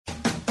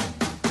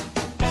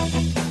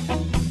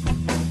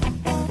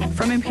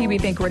From MPB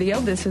Think Radio,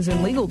 this is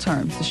In Legal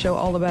Terms, the show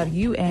all about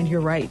you and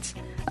your rights.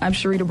 I'm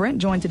Sharita Brent,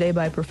 joined today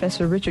by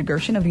Professor Richard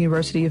Gershon of the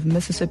University of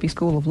Mississippi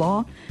School of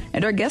Law,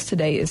 and our guest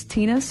today is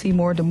Tina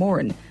Seymour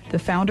DeMoran, the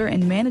founder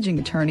and managing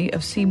attorney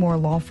of Seymour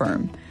Law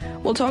Firm.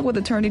 We'll talk with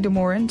Attorney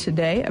DeMoran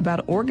today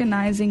about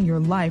organizing your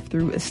life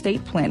through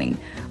estate planning.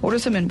 What are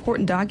some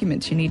important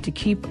documents you need to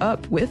keep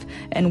up with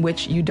and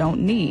which you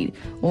don't need?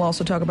 We'll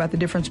also talk about the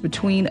difference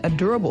between a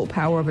durable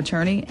power of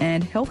attorney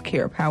and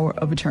healthcare power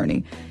of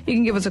attorney. You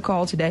can give us a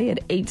call today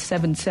at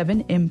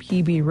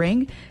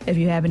 877-MPB-RING if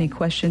you have any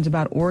questions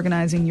about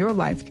organizing your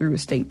life through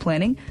estate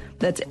planning.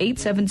 That's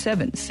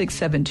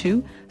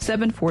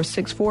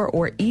 877-672-7464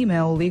 or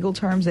email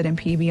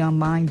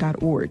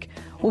legalterms@mpbonline.org.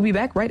 We'll be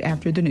back right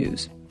after the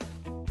news.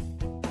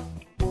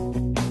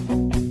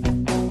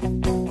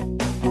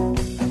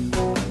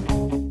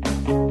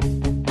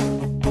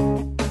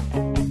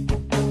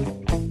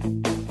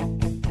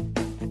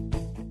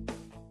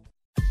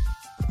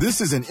 This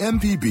is an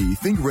MPB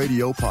Think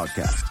Radio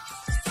podcast.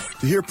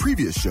 To hear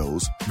previous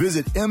shows,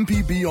 visit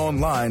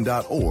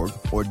mpbonline.org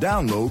or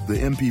download the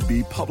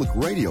MPB Public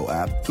Radio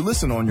app to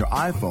listen on your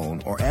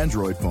iPhone or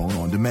Android phone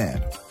on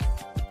demand.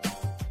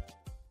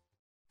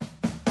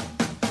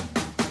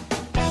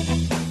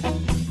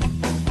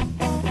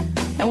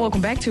 And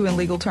welcome back to In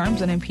Legal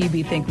Terms on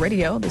MPB Think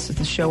Radio. This is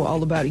the show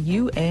all about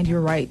you and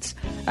your rights.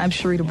 I'm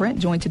Sharita Brent,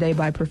 joined today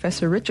by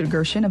Professor Richard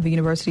Gershon of the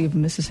University of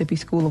Mississippi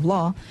School of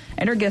Law.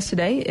 And our guest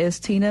today is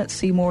Tina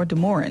Seymour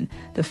DeMoran,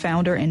 the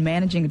founder and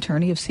managing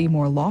attorney of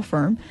Seymour Law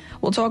Firm.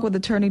 We'll talk with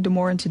Attorney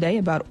DeMoran today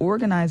about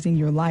organizing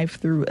your life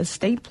through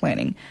estate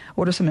planning.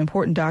 What are some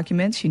important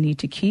documents you need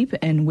to keep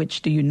and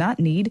which do you not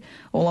need?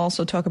 We'll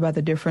also talk about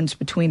the difference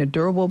between a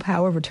durable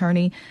power of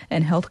attorney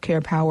and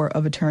healthcare power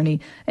of attorney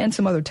and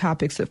some other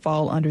topics that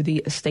fall under the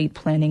estate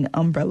planning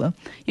umbrella.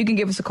 You can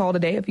give us a call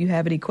today if you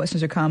have any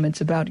questions or comments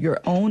about your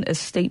own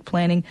estate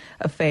planning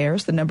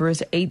affairs. The number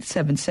is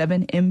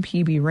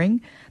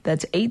 877-MPB-RING.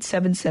 That's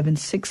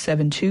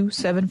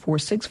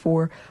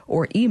 877-672-7464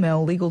 or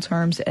email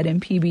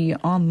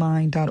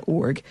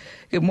legalterms@mpbonline.org.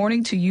 Good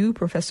morning to you,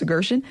 Professor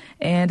Gershon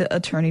and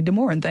Attorney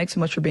DeMoran. Thanks so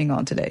much for being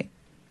on today.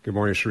 Good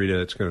morning,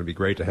 Sharita. It's going to be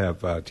great to have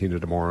Tina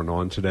DeMoran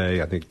on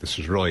today. I think this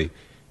is really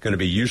going to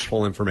be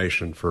useful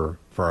information for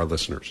our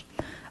listeners.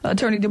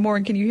 Attorney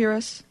DeMoran, can you hear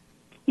us?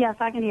 Yes,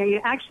 I can hear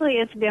you. Actually,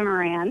 it's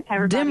DeMoran.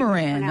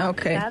 DeMoran,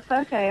 okay. That's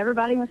okay.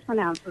 Everybody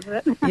mispronounces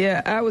it.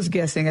 Yeah, I was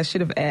guessing. I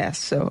should have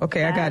asked. So,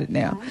 okay, I got it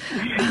now.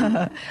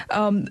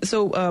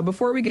 So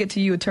before we get to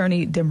you,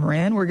 Attorney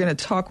DeMoran, we're going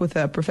to talk with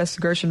Professor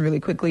Gershon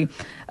really quickly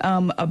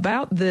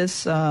about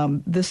this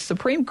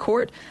Supreme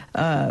Court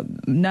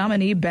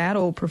nominee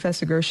battle,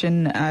 Professor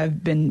Gershon.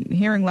 I've been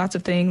hearing lots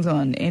of things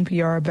on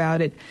NPR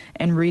about it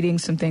and reading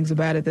some things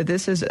about it, that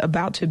this is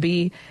about to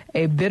be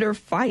a bitter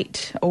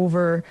fight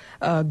over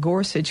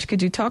Gorsuch.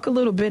 Could you talk a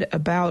little bit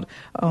about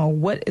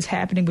what is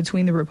happening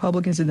between the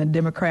Republicans and the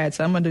Democrats?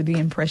 I'm under the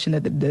impression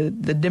that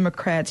the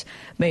Democrats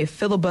may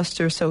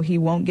filibuster so he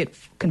won't get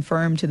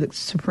confirmed to the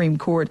Supreme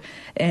Court.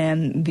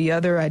 And the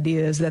other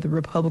idea is that the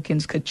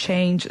Republicans could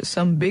change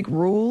some big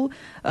rule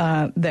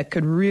that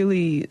could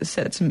really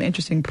set some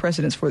interesting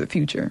precedents for the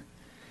future.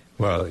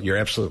 Well, you're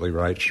absolutely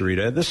right,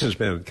 Sharita. This has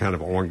been kind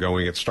of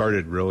ongoing. It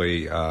started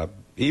really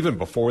even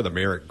before the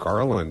Merrick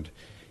Garland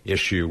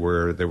issue,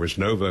 where there was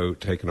no vote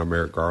taken on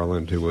Merrick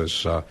Garland, who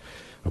was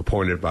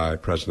appointed by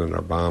President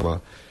Obama.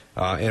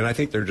 And I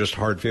think there are just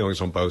hard feelings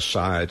on both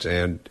sides.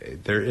 And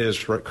there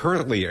is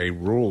currently a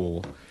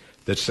rule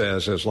that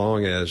says as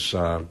long as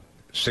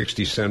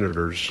 60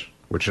 senators,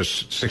 which is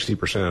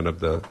 60%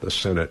 of the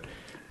Senate,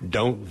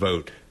 don't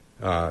vote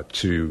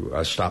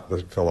to stop the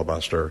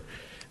filibuster,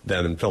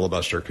 then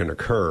filibuster can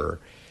occur.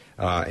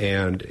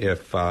 And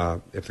if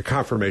the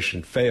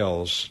confirmation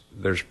fails,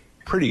 there's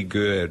pretty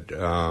good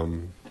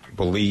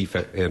belief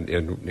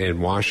in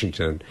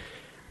Washington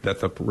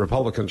that the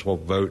Republicans will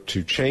vote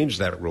to change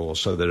that rule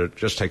so that it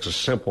just takes a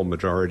simple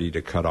majority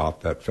to cut off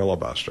that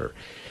filibuster.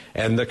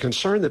 And the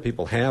concern that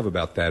people have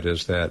about that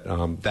is that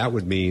that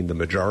would mean the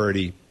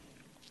majority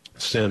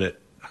Senate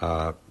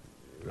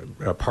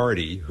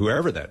party,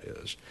 whoever that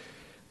is,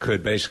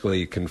 could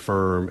basically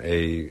confirm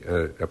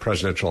a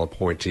presidential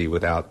appointee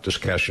without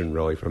discussion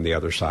really from the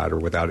other side or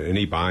without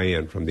any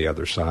buy-in from the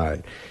other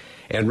side.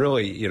 And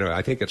really,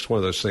 I think it's one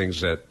of those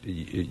things that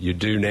you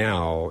do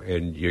now,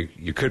 and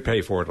you could pay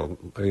for it,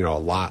 a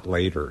lot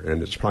later,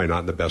 and it's probably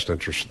not in the best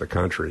interest of the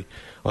country.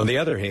 On the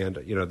other hand,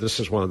 this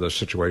is one of those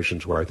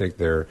situations where I think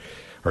there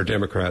are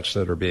Democrats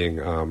that are being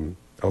a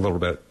little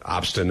bit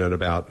obstinate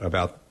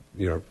about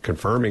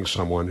confirming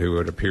someone who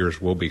it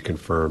appears will be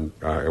confirmed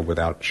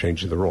without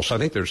changing the rules. So I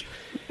think there's,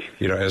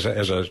 as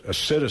a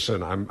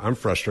citizen, I'm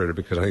frustrated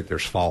because I think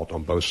there's fault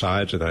on both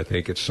sides, and I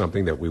think it's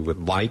something that we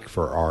would like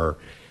for our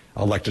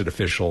elected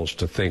officials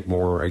to think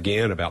more,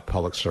 again, about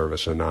public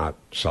service and not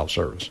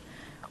self-service.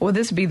 Will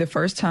this be the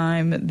first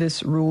time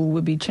this rule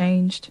would be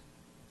changed?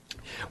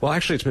 Well,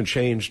 actually, it's been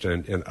changed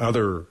in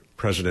other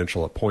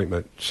presidential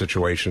appointment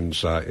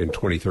situations. In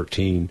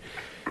 2013,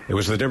 it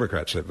was the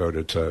Democrats that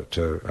voted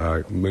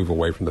to move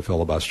away from the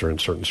filibuster in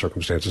certain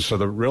circumstances. So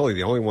really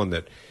the only one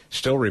that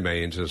still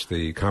remains is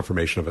the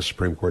confirmation of a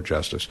Supreme Court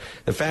justice.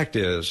 The fact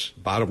is,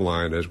 bottom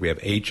line is, we have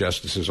 8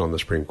 justices on the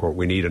Supreme Court.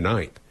 We need a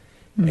 9th.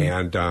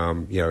 And,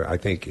 I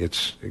think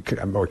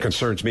what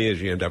concerns me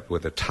is you end up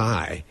with a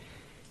tie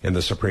in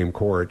the Supreme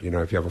Court.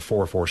 If you have a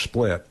 4-4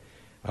 split,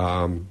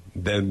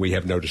 then we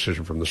have no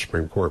decision from the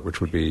Supreme Court,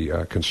 which would be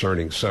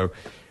concerning. So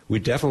we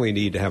definitely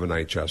need to have a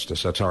 9th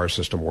justice. That's how our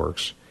system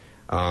works.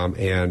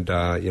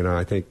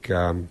 I think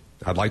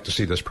I'd like to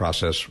see this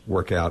process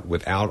work out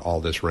without all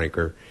this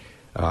rancor.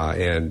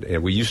 And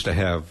we used to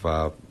have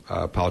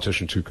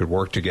politicians who could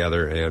work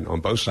together and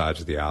on both sides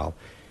of the aisle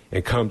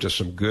and come to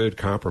some good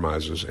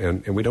compromises,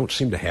 and we don't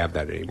seem to have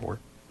that anymore.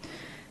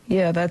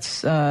 Yeah,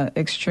 that's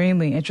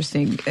extremely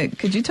interesting.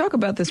 Could you talk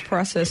about this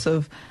process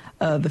of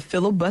the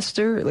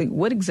filibuster? Like,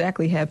 what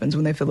exactly happens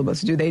when they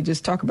filibuster? Do they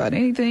just talk about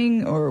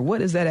anything, or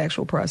what is that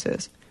actual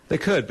process? They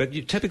could, but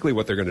typically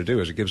what they're going to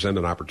do is it gives them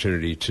an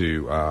opportunity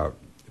to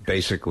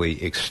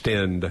basically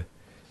extend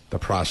the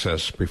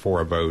process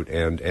before a vote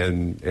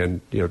and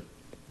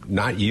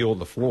not yield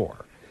the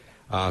floor.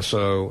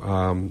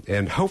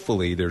 And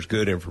hopefully there's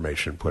good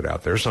information put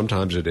out there.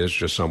 Sometimes it is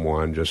just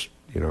someone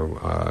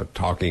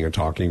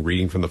talking,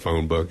 reading from the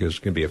phone book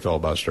can be a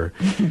filibuster.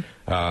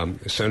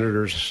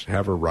 Senators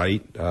have a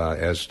right,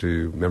 as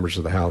do members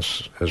of the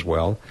House as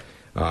well,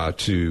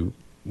 to,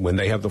 when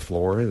they have the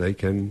floor, they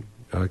can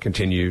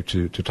continue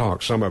to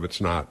talk. Some of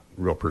it's not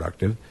real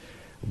productive.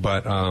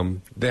 But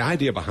the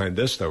idea behind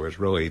this, though, is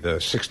really the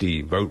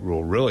 60-vote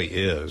rule really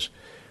is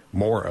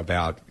more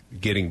about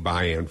getting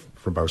buy-in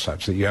from both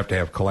sides. So you have to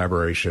have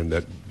collaboration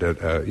that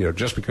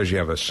just because you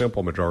have a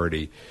simple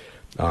majority,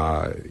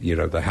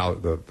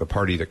 the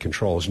party that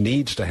controls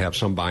needs to have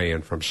some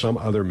buy-in from some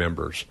other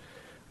members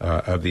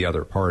of the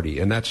other party.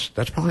 And that's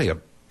probably a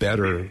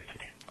better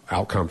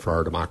outcome for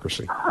our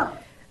democracy.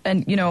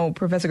 And,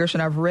 Professor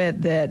Gershon, I've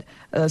read that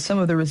some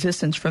of the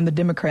resistance from the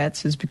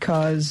Democrats is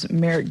because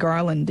Merrick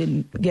Garland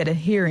didn't get a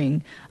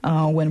hearing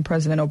when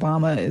President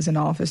Obama is in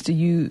office. Do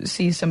you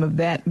see some of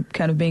that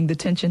kind of being the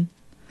tension?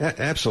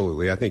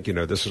 Absolutely. I think,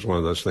 this is one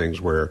of those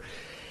things where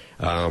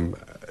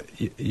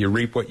you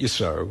reap what you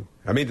sow.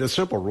 I mean, the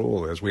simple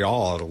rule is we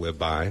all ought to live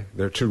by.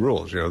 There are 2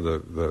 rules,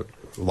 the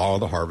law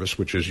of the harvest,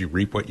 which is you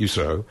reap what you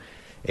sow,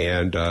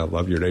 and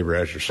love your neighbor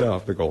as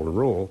yourself, the golden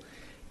rule.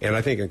 And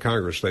I think in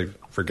Congress they've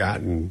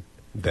forgotten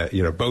that,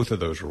 both of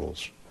those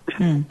rules.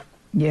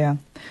 Yeah.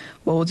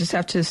 Well, we'll just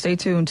have to stay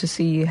tuned to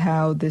see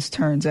how this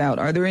turns out.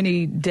 Are there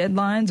any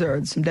deadlines,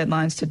 or some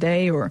deadlines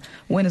today, or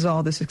when is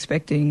all this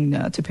expecting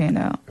to pan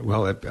out?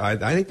 Well, I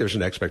think there's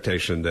an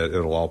expectation that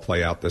it'll all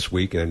play out this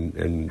week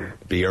and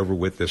be over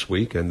with this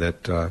week, and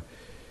that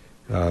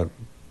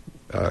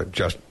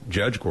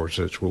Judge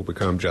Gorsuch will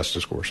become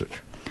Justice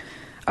Gorsuch.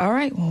 All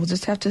right. Well, we'll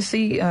just have to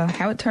see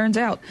how it turns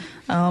out.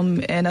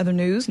 And other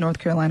news, North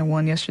Carolina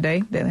won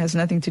yesterday. That has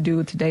nothing to do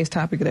with today's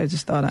topic, but I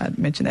just thought I'd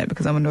mention that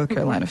because I'm a North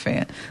Carolina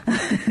fan.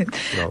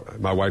 Well,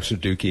 my wife's a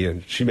Dookie,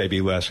 and she may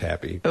be less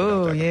happy.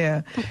 Oh,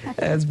 yeah.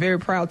 I was very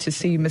proud to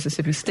see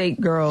Mississippi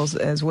State girls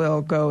as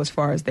well go as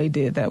far as they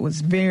did. That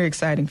was very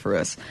exciting for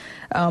us.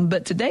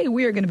 But today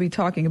we are going to be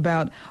talking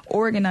about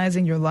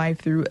organizing your life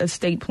through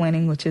estate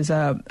planning, which is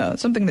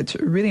something that's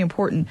really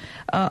important.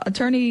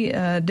 Attorney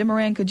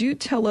DeMoran, could you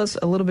tell us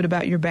a little bit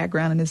about your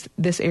background in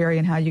this area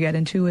and how you got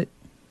into it?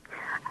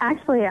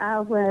 Actually,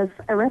 I was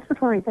a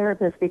respiratory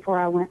therapist before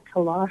I went to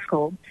law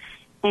school,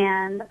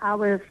 and I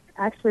was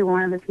actually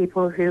one of the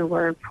people who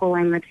were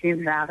pulling the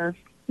tubes out of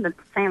the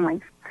families.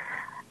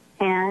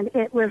 And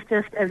it was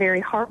just a very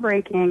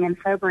heartbreaking and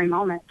sobering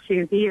moment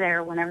to be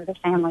there whenever the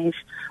families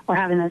were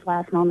having those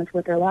last moments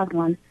with their loved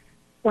ones.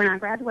 When I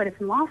graduated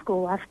from law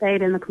school, I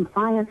stayed in the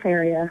compliance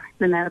area,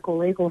 the medical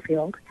legal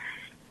field.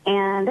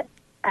 And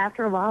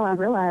after a while, I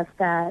realized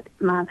that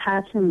my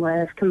passion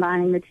was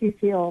combining the 2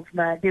 fields,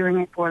 but doing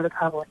it for the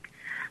public.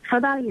 So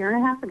about a year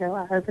and a half ago,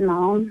 I opened my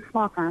own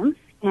law firm,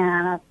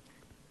 and I've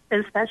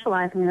been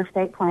specializing in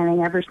estate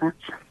planning ever since.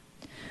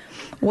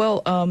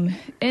 Well,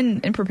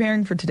 in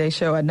preparing for today's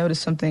show, I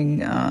noticed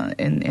something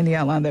in the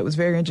outline that was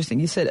very interesting.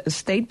 You said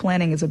estate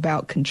planning is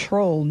about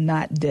control,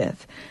 not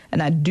death.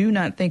 And I do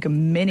not think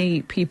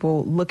many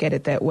people look at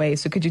it that way.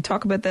 So could you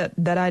talk about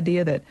that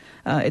idea that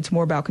it's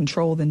more about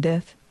control than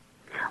death?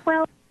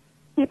 Well,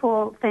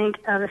 people think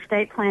of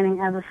estate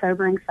planning as a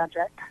sobering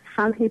subject.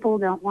 Some people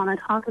don't want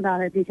to talk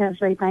about it because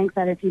they think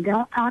that if you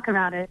don't talk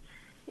about it,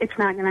 it's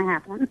not going to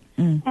happen.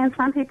 And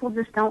some people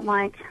just don't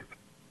like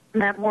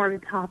that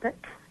morbid topic.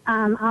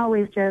 I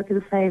always joke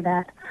and say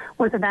that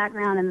with a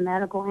background in the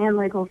medical and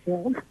legal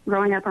field,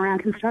 growing up around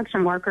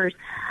construction workers,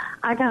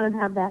 I kind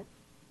of have that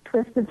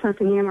twisted sense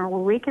of humor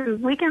where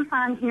we can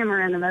find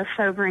humor in the most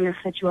sobering of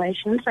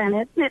situations,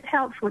 and it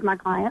helps with my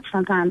clients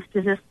sometimes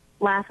to just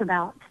laugh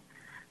about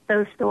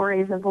those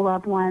stories of the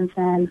loved ones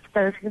and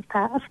those who've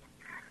passed.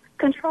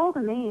 Control to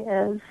me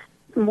is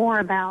more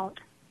about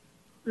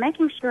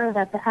making sure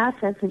that the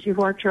assets that you've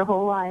worked your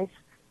whole life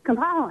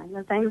compiling,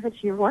 the things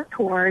that you've worked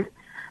toward,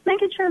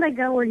 making sure they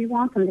go where you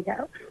want them to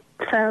go.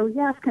 So,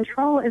 yes,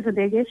 control is a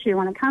big issue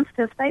when it comes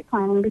to estate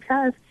planning,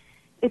 because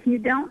if you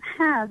don't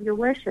have your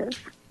wishes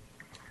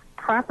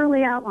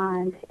properly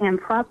outlined and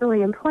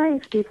properly in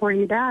place before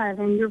you die,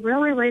 then you're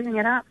really leaving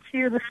it up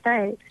to the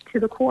state, to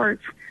the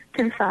courts,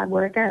 to decide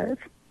where it goes.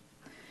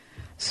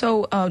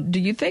 So do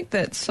you think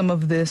that some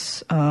of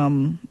this,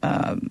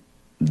 the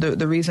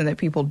reason that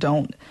people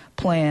don't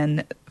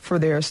plan for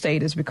their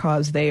estate is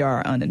because they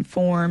are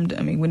uninformed?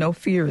 I mean, we know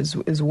fear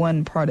is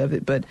one part of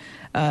it, but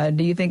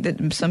do you think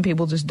that some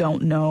people just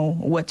don't know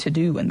what to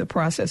do in the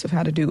process of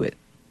how to do it?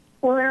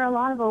 Well, there are a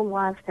lot of old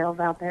wives' tales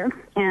out there,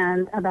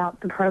 and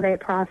about the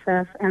probate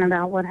process and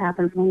about what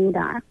happens when you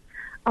die.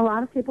 A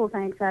lot of people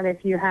think that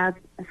if you have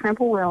a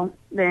simple will,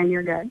 then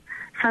you're good.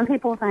 Some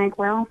people think,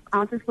 well,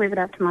 I'll just leave it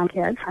up to my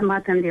kids and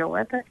let them deal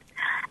with it.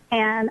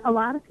 And a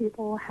lot of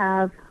people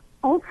have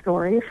old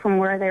stories from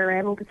where they were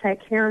able to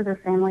take care of their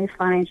family's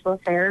financial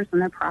affairs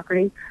and their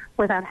property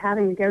without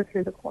having to go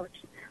through the courts.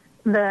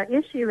 The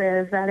issue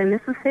is that in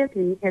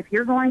Mississippi, if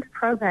you're going to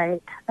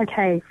probate a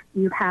case,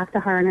 you have to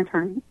hire an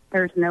attorney.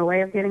 There's no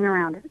way of getting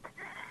around it.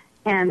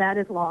 And that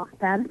is law.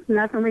 That's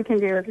nothing we can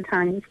do as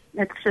attorneys.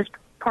 It's just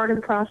part of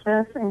the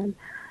process. And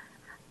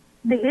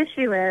the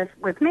issue is,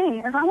 with me,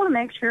 is I want to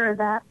make sure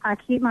that I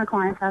keep my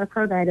clients out of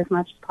probate as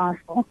much as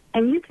possible.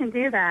 And you can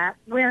do that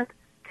with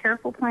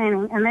careful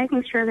planning and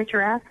making sure that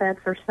your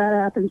assets are set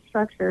up and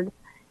structured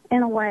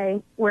in a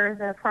way where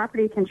the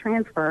property can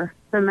transfer,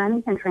 the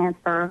money can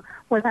transfer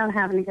without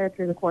having to go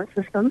through the court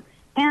system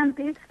and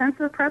the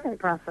expensive probate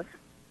process.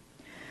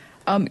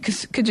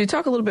 Could you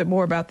talk a little bit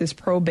more about this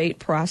probate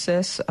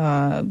process?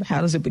 How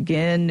does it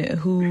begin?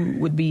 Who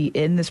would be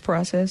in this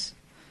process?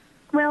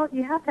 Well,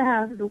 you have to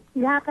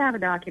have a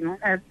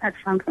document at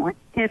some point.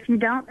 If you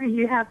don't,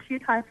 you have two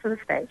types of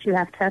estates. You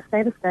have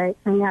testate estates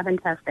and you have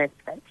intestate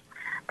estates.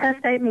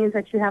 Testate means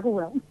that you have a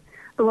will.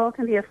 The will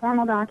can be a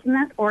formal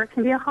document or it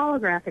can be a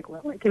holographic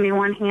will. It can be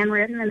one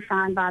handwritten and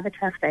signed by the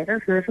testator,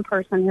 who is the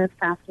person who has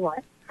passed away.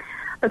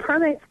 The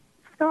probate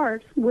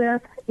starts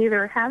with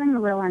either having the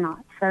will or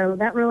not. So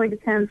that really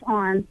depends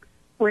on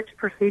which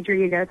procedure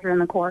you go through in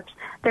the courts.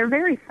 They're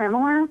very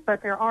similar,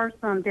 but there are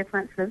some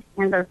differences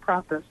in those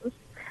processes.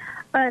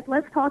 But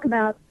let's talk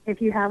about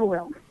if you have a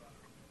will.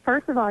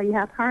 First of all, you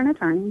have to hire an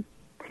attorney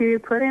to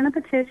put in a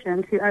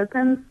petition to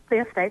open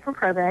the estate for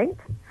probate,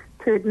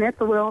 to admit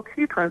the will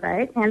to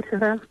probate and to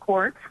the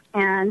courts.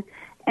 And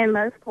in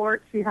most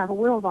courts, you have a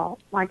will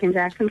vault. Like in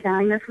Jackson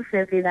County,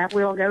 Mississippi, that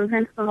will goes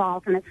into the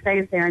vault and it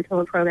stays there until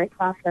the probate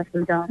process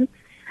is done.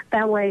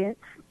 That way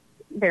it's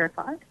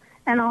verified.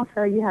 And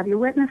also you have your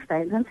witness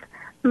statements.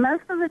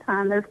 Most of the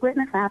time, those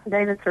witness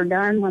affidavits are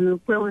done when the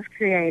will is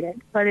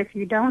created. But if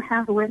you don't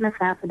have the witness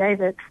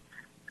affidavits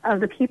of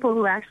the people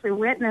who actually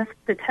witnessed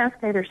the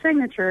testator's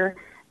signature,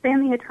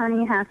 then the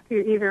attorney has to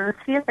either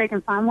see if they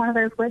can find one of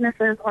those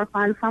witnesses or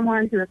find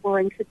someone who is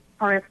willing to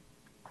or is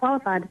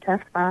qualified to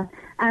testify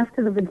as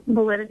to the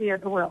validity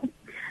of the will.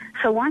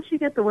 So once you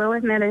get the will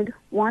admitted,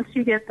 once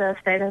you get the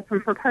estate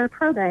open for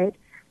probate,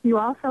 you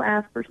also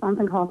ask for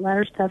something called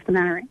letters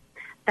testamentary.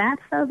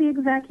 That's so the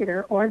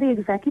executor or the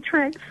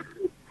executrix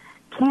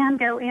can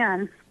go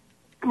in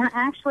and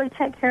actually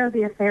take care of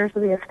the affairs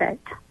of the estate.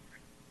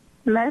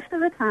 Most of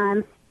the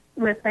time,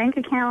 with bank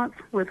accounts,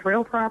 with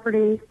real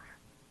property,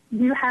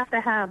 you have to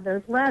have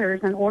those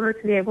letters in order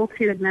to be able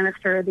to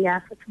administer the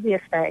assets of the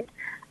estate.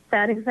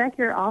 That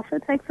executor also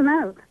takes an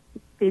oath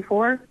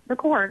before the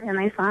court, and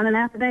they sign an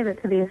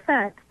affidavit to the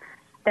effect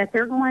that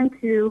they're going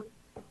to,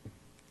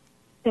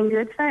 in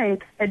good faith,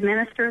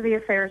 administer the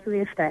affairs of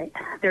the estate.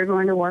 They're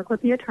going to work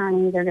with the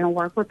attorney. They're going to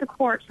work with the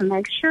courts and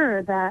make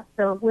sure that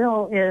the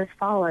will is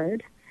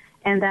followed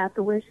and that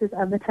the wishes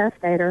of the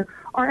testator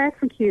are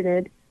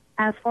executed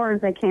as far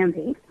as they can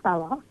be by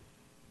law.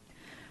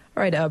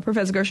 All right,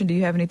 Professor Gershon, do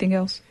you have anything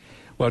else?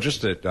 Well,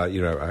 just that,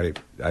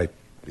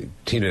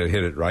 Tina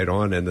hit it right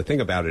on, and the thing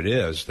about it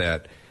is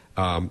that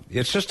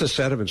it's just a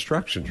set of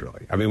instructions,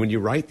 really. I mean, when you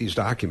write these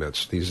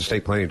documents, these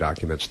estate planning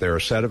documents, there are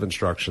a set of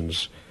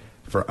instructions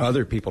for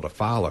other people to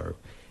follow.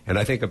 And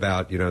I think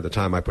about, the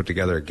time I put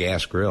together a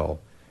gas grill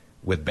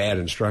with bad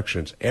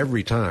instructions.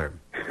 Every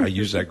time I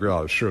used that grill,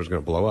 I was sure it was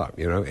going to blow up,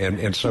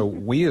 And so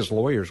we as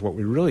lawyers, what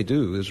we really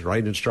do is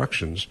write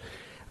instructions.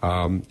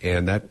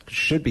 And that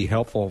should be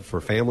helpful for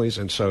families.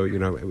 And so,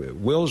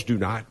 wills do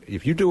not,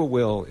 if you do a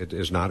will, it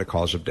is not a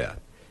cause of death.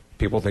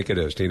 People think it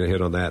is. Tina hit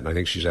on that, and I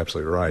think she's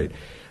absolutely right.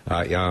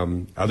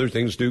 Other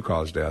things do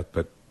cause death,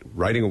 but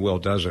writing a will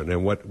doesn't.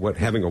 And what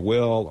having a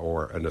will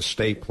or an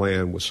estate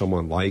plan with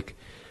someone like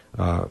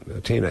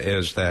Tina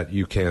is that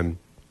you can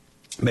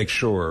make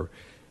sure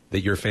that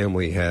your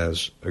family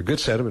has a good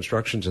set of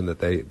instructions and that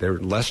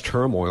there's less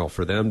turmoil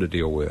for them to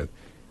deal with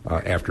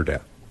after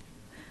death.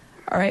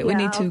 All right, we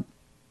need to...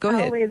 Go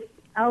ahead.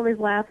 I always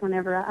laugh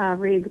whenever I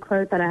read the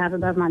quote that I have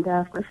above my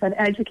desk that said,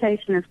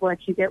 education is what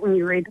you get when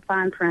you read the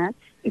fine print.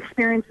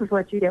 Experience is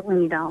what you get when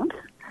you don't.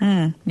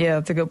 Yeah,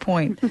 that's a good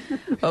point.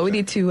 Well, we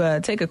need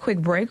to take a quick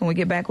break. When we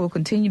get back, we'll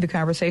continue the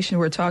conversation.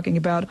 We're talking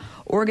about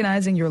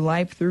organizing your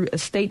life through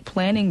estate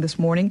planning this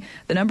morning.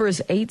 The number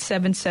is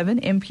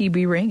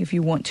 877-MPB-RING if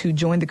you want to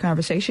join the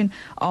conversation.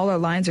 All our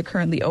lines are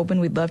currently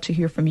open. We'd love to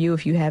hear from you.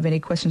 If you have any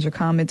questions or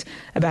comments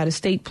about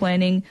estate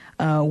planning,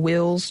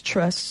 wills,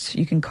 trusts,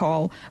 you can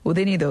call with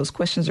any of those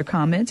questions or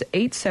comments.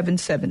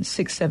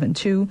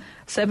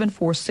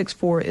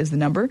 877-672-7464 is the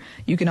number.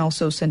 You can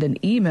also send an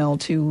email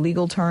to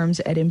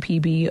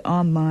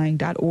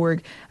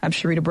legalterms@mpbonline.org. I'm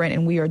Sharita Brent,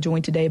 and we are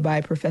joined today by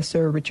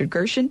Professor Richard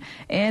Gershon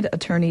and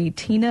attorney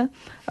Tina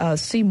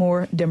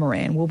Seymour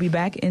Demoran. We'll be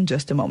back in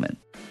just a moment.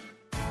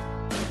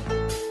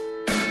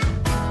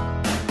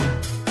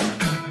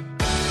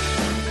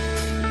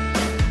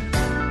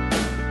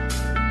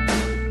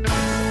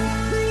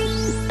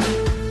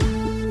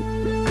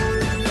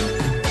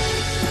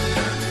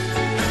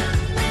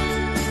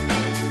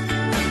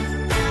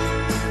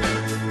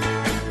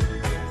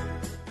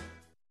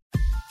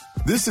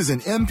 This is an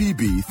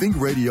MPB Think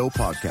Radio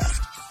podcast.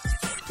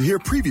 To hear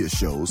previous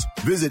shows,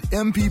 visit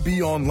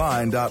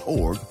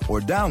mpbonline.org or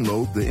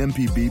download the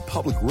MPB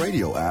Public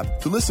Radio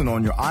app to listen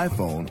on your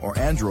iPhone or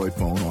Android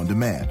phone on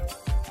demand.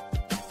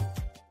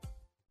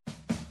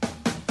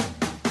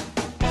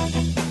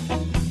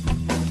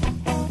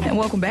 And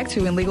welcome back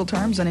to In Legal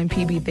Terms on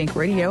MPB Think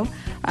Radio.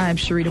 I'm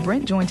Sharita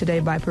Brent, joined today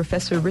by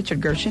Professor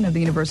Richard Gershon of the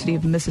University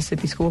of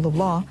Mississippi School of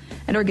Law.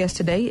 And our guest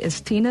today is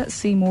Tina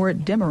Seymour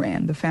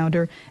Demoran, the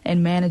founder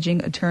and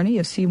managing attorney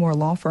of Seymour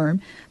Law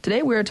Firm.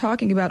 Today we're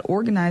talking about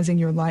organizing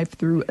your life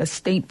through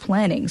estate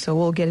planning. So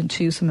we'll get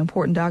into some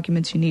important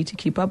documents you need to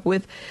keep up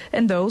with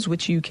and those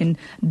which you can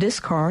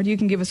discard. You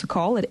can give us a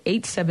call at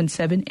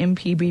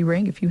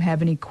 877-MPB-RING if you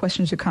have any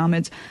questions or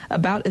comments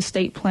about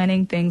estate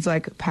planning, things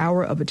like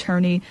power of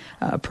attorney,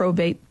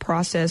 probate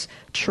process,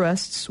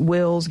 trusts,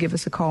 wills. Give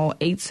us a call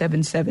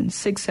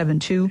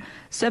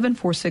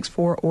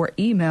 877-672-7464 or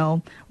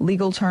email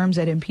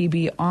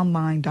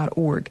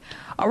legalterms@mpbonline.org.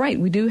 All right,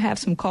 we do have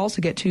some calls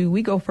to get to.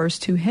 We go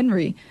first to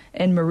Henry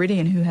in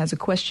Meridian, who has a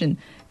question.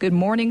 Good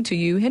morning to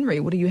you,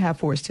 Henry. What do you have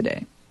for us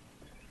today?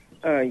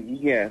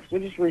 Yes, we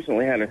just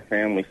recently had a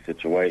family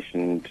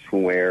situation to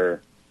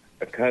where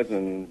a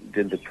cousin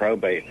did the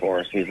probate for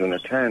us. He's an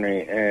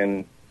attorney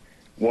and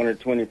wanted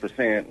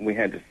 20%. We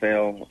had to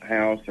sell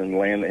house and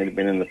land that had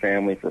been in the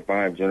family for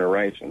 5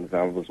 generations.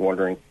 I was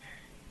wondering,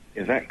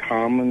 is that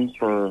common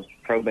for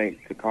probate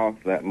to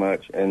cost that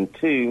much? And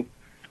 2,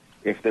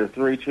 if there are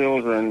 3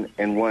 children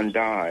and one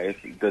dies,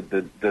 does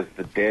the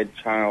dead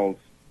child's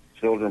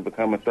children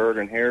become a third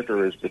inheritor,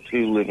 or is the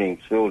 2 living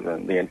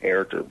children the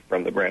inheritor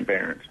from the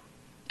grandparents?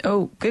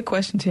 Oh, good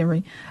question,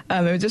 Henry.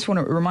 I just want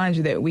to remind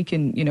you that we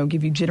can,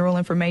 give you general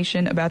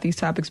information about these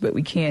topics, but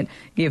we can't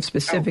give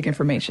specific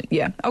information.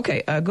 Yeah.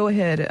 Okay. Go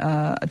ahead,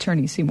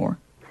 Attorney Seymour.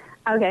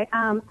 Okay.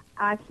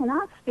 I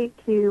cannot speak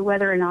to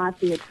whether or not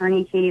the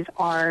attorney fees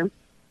are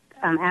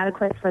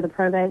adequate for the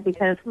probate,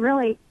 because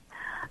really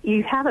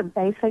you have a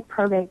basic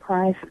probate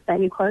price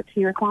that you quote to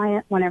your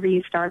client whenever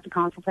you start the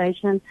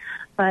consultation,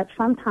 but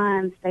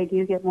sometimes they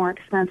do get more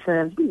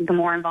expensive the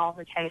more involved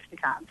the case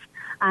becomes.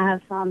 I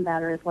have some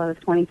that are as low as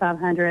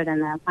 $2,500,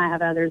 and I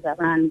have others that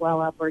run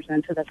well upwards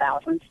into the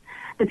thousands,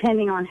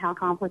 depending on how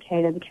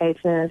complicated the case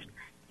is,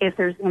 if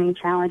there's any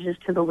challenges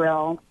to the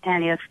will,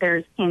 and if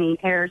there's any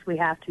heirs we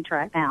have to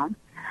track down.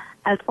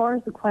 As far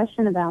as the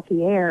question about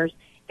the heirs,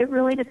 it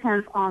really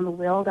depends on the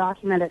will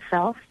document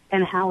itself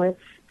and how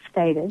it's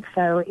stated.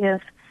 So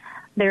if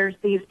there's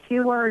these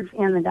 2 words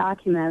in the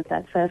document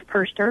that says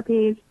per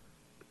stirpes,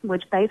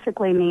 which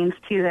basically means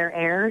to their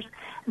heirs,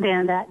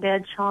 then that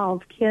dead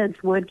child's kids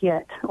would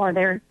get, or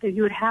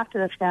you would have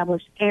to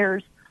establish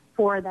heirs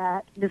for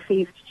that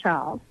deceased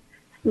child.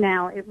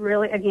 Now, it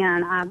really,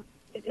 again, I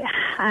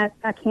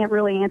can't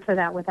really answer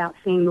that without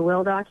seeing the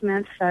will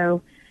document,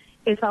 so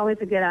it's always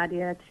a good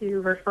idea to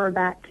refer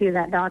back to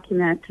that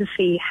document to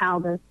see how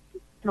the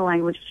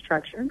language is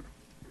structured.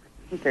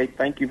 Okay,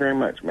 thank you very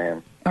much,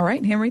 ma'am. All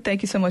right, Henry,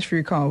 thank you so much for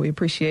your call. We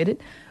appreciate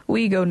it.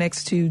 We go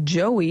next to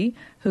Joey,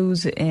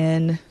 who's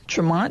in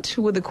Tremont,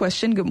 with a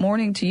question. Good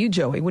morning to you,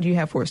 Joey. What do you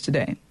have for us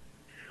today?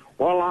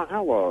 Well, I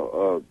have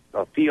a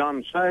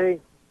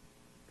fiancé,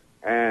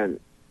 and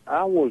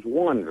I was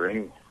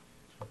wondering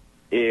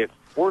if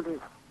we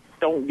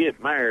don't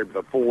get married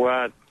before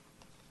I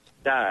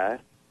die,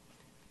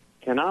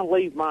 can I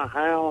leave my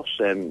house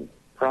and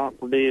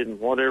property and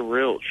whatever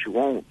else she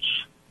wants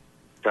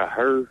to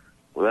her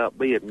without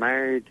being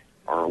married,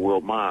 or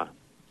will my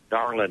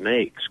darling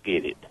ex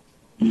get it?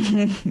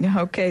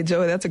 Okay,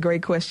 Joey, that's a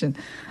great question.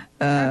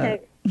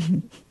 Okay.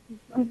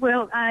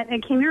 Well,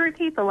 and can you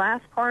repeat the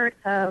last part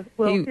of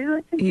will do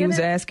it? He was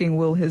asking,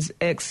 will his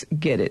ex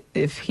get it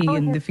if he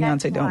and the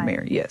fiance don't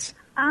marry? Yes.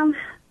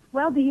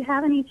 Well, do you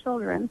have any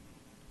children?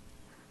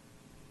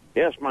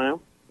 Yes, ma'am.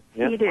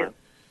 Yes, you do. Ma'am.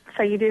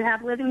 So you do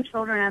have living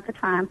children at the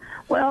time.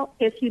 Well,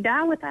 if you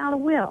die without a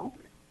will,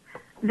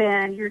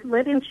 then your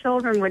living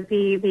children would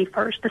be the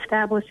first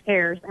established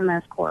heirs in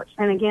most courts.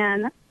 And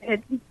again,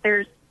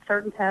 there's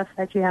certain tests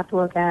that you have to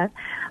look at.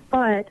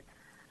 But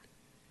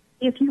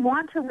if you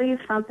want to leave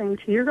something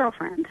to your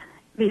girlfriend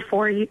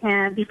before you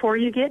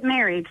get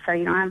married, so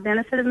you don't have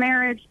benefit of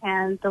marriage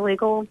and the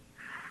legal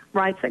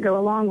rights that go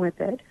along with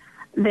it,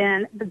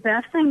 then the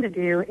best thing to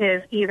do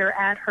is either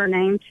add her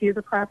name to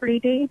the property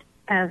deed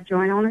as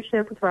joint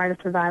ownership with right of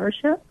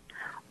survivorship,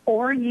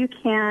 or you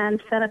can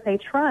set up a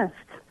trust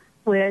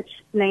which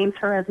names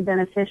her as a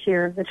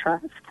beneficiary of the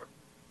trust.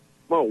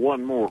 Well,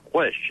 one more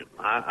question.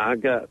 I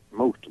got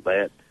most of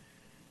that.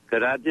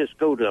 Could I just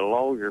go to a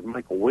lawyer and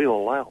make a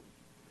will out?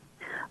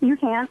 You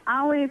can.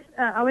 I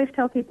always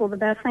tell people the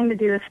best thing to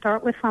do is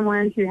start with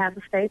someone who has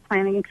estate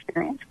planning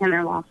experience in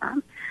their law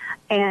firm,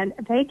 and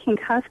they can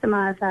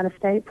customize that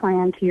estate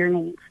plan to your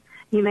needs.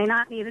 You may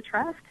not need a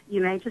trust.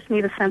 You may just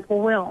need a simple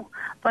will,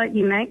 but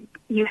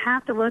you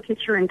have to look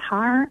at your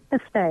entire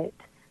estate,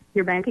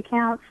 your bank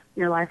accounts,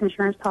 your life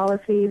insurance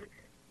policies,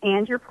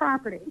 and your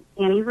property,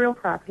 any real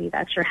property,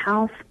 that's your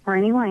house or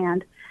any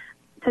land,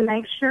 to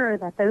make sure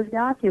that those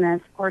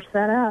documents are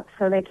set up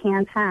so they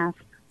can pass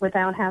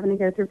without having to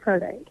go through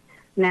probate.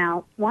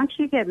 Now, once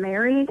you get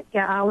married,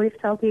 I always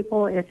tell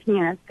people if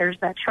there's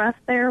that trust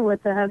there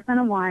with the husband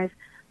and wife,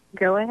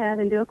 go ahead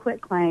and do a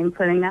quitclaim,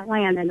 putting that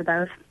land into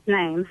both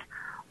names.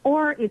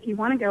 Or if you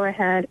want to go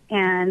ahead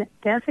and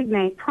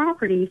designate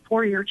property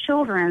for your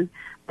children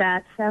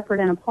that's separate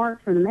and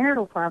apart from the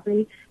marital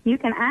property, you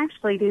can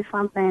actually do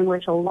something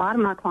which a lot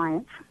of my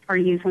clients are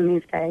using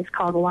these days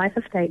called a life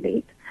estate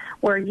deed,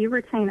 where you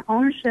retain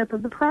ownership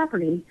of the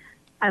property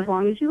as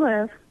long as you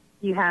live.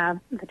 You have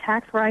the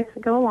tax rights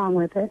that go along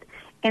with it,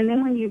 and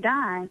then when you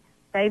die,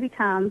 they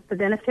become the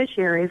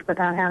beneficiaries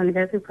without having to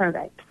go through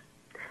probate.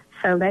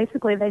 So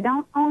basically, they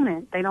don't own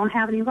it. They don't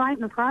have any right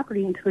in the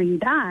property until you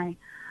die,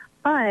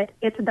 but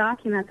it's a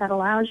document that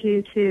allows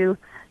you to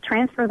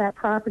transfer that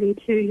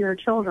property to your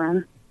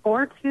children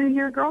or to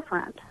your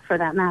girlfriend, for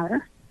that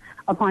matter,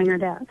 upon your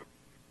death.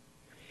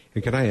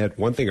 And can I add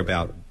one thing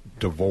about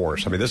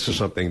divorce? I mean, this is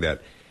something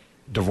that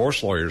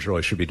divorce lawyers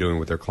really should be doing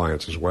with their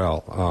clients as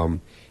well,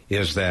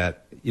 is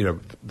that,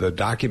 the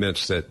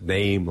documents that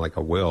name like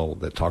a will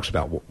that talks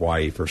about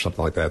wife or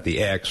something like that,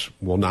 the ex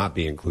will not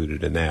be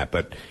included in that.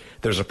 But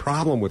there's a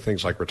problem with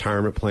things like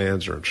retirement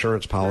plans or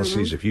insurance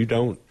policies. Mm-hmm. If you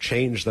don't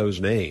change those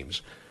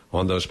names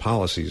on those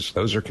policies,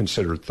 those are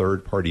considered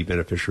third-party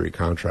beneficiary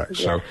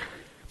contracts. Yeah. So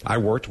I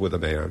worked with a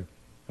man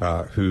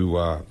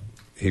who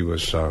he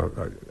was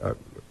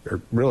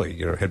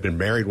really, had been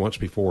married once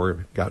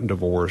before, gotten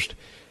divorced,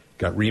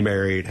 got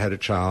remarried, had a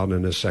child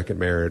in his second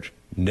marriage,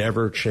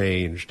 never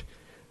changed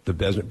the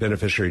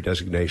beneficiary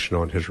designation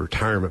on his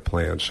retirement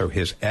plan, so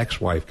his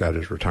ex-wife got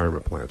his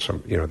retirement plan. So,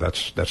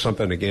 that's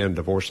something, again,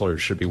 divorce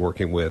lawyers should be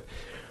working with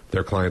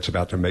their clients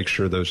about to make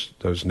sure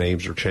those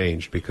names are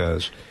changed,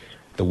 because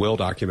the will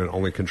document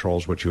only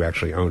controls what you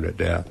actually own at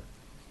death.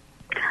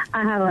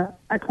 I have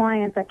a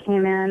client that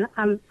came in.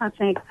 I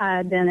think I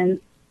had been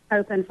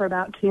open for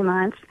about 2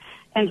 months,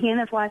 and he and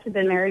his wife had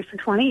been married for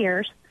 20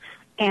 years,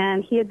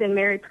 and he had been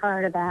married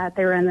prior to that.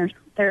 They were in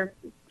their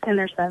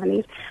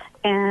 70s,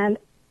 and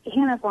he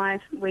and his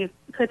wife, we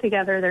put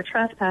together their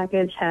trust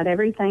package, had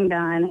everything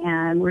done,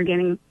 and we're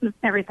getting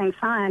everything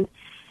signed.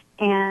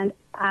 And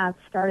I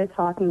started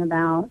talking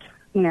about,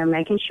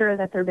 making sure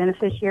that their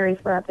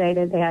beneficiaries were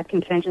updated. They had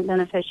contingent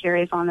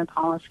beneficiaries on their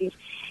policies.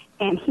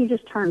 And he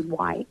just turned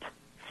white.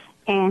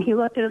 And he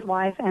looked at his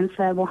wife and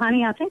said, well,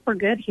 honey, I think we're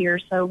good here,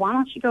 so why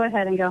don't you go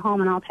ahead and go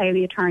home and I'll pay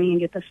the attorney and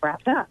get this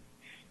wrapped up.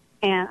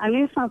 And I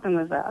knew something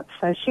was up,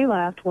 so she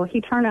left. Well,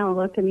 he turned around and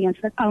looked at me and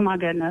said, oh, my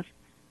goodness,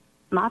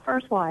 my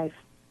first wife,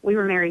 we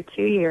were married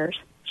 2 years.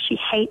 She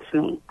hates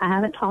me. I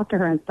haven't talked to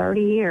her in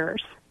 30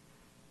 years.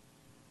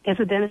 Is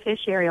a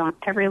beneficiary on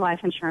every life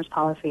insurance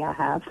policy I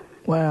have.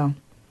 Wow.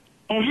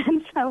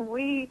 And so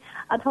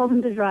I told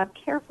him to drive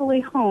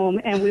carefully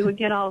home, and we would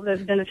get all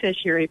those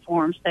beneficiary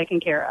forms taken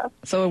care of.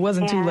 So it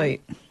wasn't too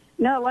late.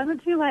 No, it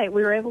wasn't too late.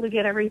 We were able to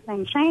get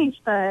everything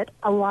changed, but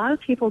a lot of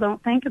people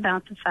don't think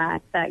about the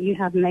fact that you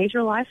have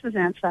major life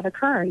events that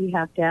occur. You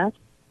have death,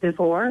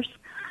 divorce,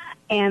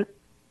 and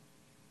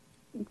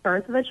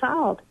birth of a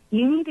child.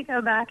 You need to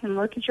go back and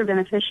look at your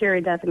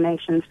beneficiary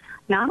designations,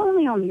 not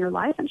only on your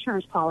life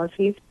insurance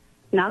policies,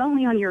 not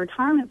only on your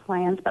retirement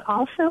plans, but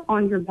also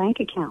on your bank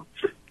accounts.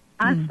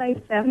 I'd say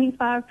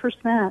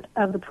 75%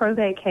 of the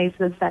probate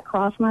cases that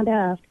cross my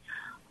desk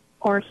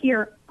are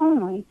here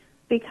only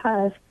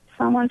because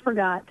someone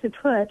forgot to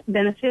put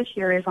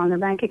beneficiaries on their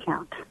bank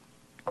account.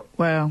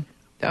 Wow.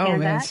 Oh,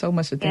 man, so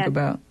much to think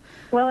about.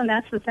 Well, and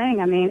that's the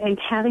thing. I mean, and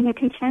having a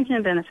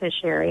contingent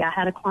beneficiary. I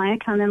had a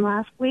client come in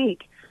last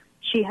week.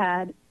 She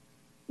had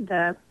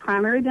the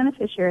primary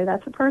beneficiary.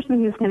 That's the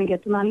person who's going to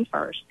get the money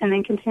first. And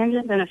then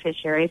contingent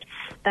beneficiaries.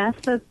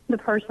 That's the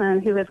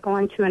person who is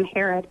going to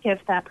inherit if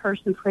that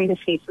person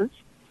predeceases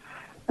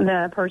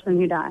the person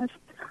who dies.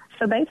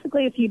 So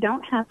basically, if you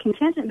don't have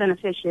contingent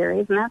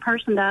beneficiaries and that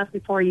person dies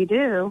before you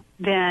do,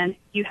 then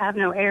you have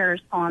no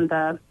heirs on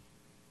the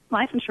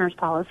life insurance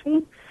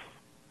policy,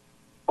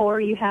 or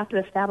you have to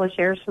establish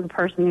heirs for the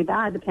person who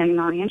died, depending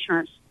on the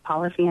insurance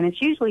policy. And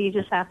it's usually you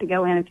just have to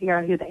go in and figure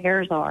out who the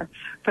heirs are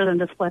for them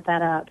to split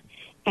that up.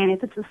 And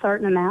if it's a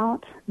certain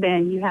amount,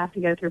 then you have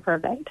to go through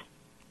probate.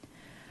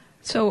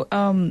 So,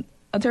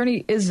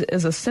 Attorney, is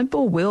a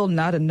simple will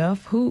not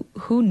enough? Who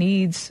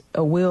needs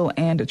a will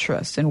and a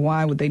trust, and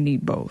why would they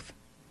need both?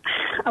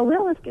 A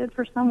will is good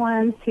for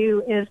someone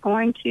who is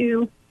going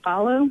to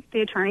follow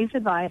the attorney's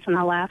advice, and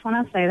I laugh when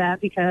I say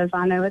that because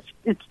I know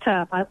it's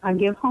tough. I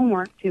give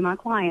homework to my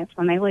clients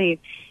when they leave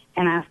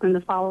and ask them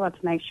to follow up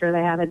to make sure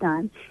they have it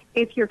done.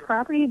 If your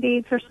property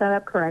deeds are set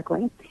up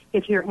correctly,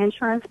 if your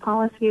insurance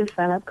policy is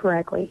set up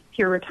correctly, if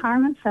your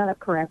retirement set up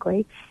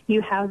correctly,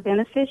 you have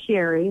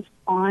beneficiaries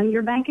on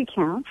your bank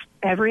accounts,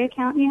 every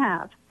account you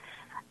have,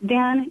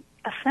 then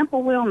a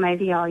simple will may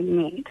be all you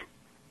need.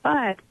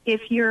 But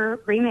if you're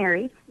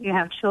remarried, you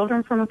have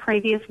children from a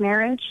previous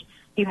marriage,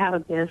 you have a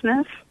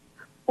business,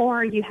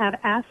 or you have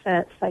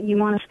assets that you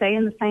want to stay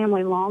in the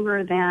family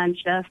longer than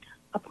just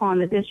upon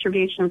the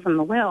distribution from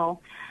the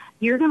will,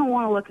 you're going to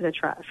want to look at a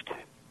trust.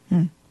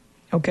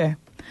 Okay.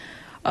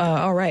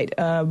 All right.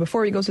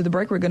 Before we go to the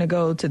break, we're going to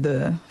go to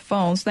the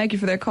phones. Thank you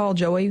for that call,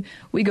 Joey.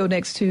 We go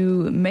next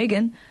to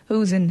Megan,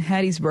 who's in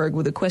Hattiesburg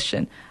with a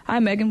question. Hi,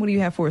 Megan. What do you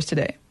have for us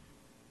today?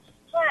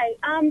 Hi.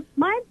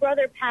 My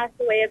brother passed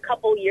away a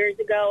couple years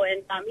ago,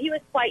 and he was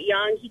quite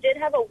young. He did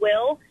have a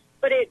will,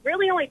 but it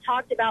really only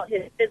talked about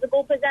his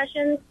physical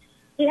possessions.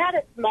 He had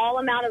a small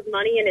amount of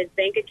money in his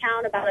bank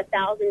account, about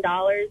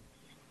 $1,000.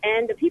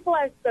 And the people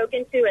I've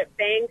spoken to at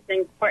banks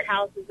and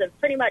courthouses have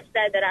pretty much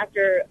said that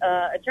after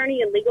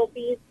attorney and legal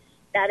fees,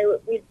 that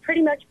we'd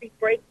pretty much be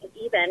breaking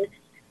even.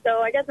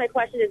 So I guess my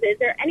question is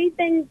there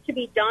anything to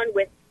be done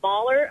with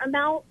smaller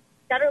amounts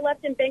that are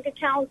left in bank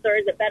accounts, or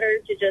is it better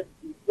to just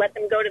let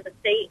them go to the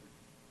state?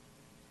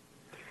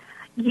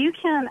 You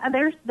can,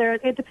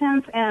 it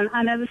depends, and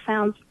I know this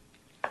sounds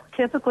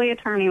typically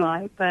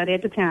attorney-like, but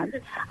it depends.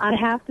 I'd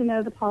have to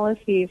know the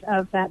policies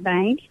of that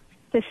bank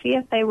to see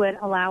if they would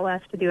allow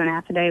us to do an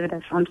affidavit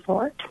of some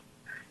sort.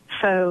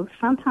 So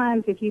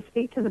sometimes if you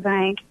speak to the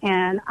bank,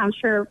 and I'm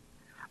sure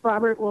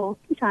Robert will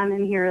chime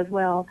in here as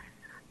well,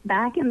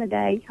 back in the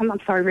day, I'm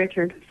sorry,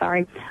 Richard.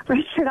 Sorry.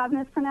 Richard, I've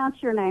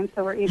mispronounced your name,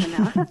 so we're even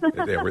now.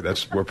 Yeah,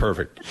 we're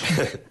perfect.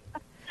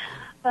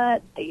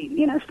 But,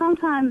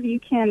 sometimes you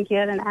can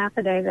get an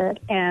affidavit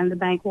and the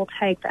bank will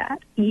take that.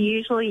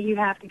 Usually you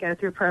have to go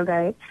through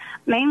probate,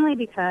 mainly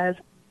because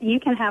you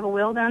can have a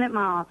will done at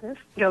my office,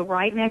 go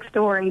right next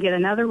door and get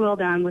another will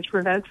done, which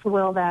revokes the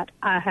will that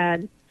I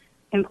had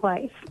in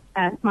place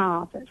at my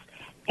office.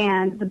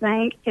 And the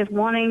bank is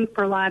wanting,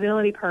 for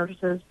liability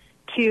purposes,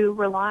 to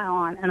rely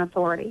on an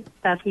authority.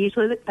 That's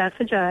usually that's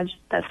the judge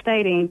that's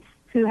stating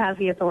who has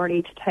the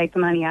authority to take the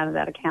money out of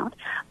that account.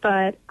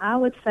 But I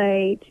would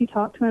say to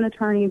talk to an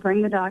attorney,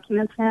 bring the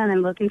documents in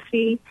and look and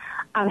see.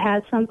 I've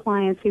had some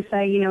clients who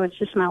say, it's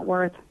just not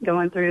worth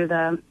going through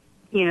the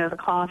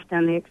cost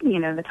and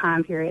the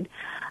time period.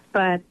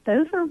 But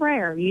those are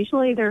rare.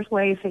 Usually there's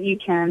ways that you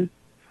can,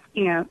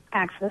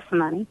 access the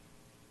money.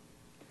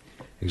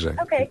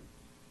 Exactly. Okay.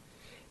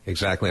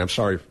 Exactly. I'm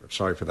sorry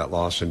for that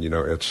loss. And,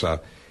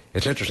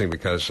 it's interesting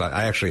because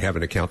I actually have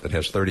an account that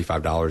has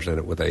 $35 in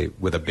it with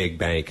a big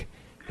bank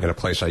in a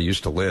place I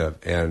used to live.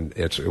 And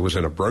it was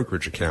in a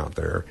brokerage account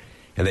there.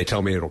 And they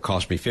tell me it'll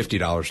cost me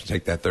 $50 to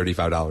take that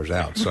 $35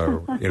 out.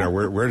 So,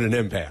 we're in an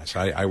impasse.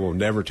 I will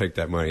never take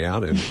that money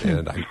out,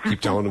 and I keep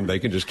telling them they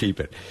can just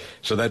keep it.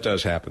 So that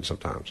does happen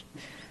sometimes.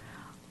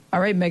 All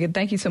right, Megan,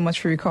 thank you so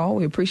much for your call.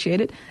 We appreciate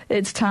it.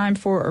 It's time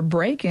for a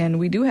break, and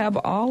we do have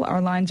all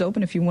our lines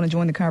open. If you want to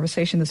join the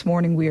conversation this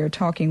morning, we are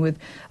talking with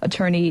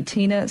attorney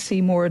Tina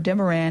Seymour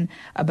Demoran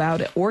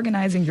about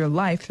organizing your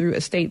life through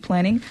estate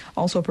planning.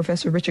 Also,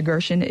 Professor Richard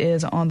Gershon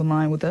is on the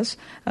line with us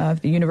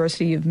of the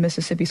University of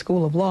Mississippi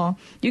School of Law.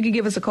 You can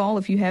give us a call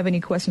if you have any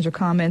questions or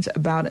comments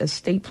about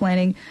estate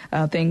planning,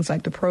 things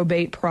like the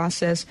probate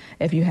process.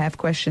 If you have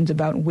questions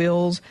about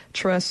wills,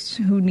 trusts,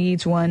 who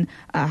needs one,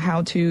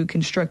 how to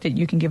construct it,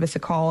 you can give us a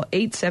call,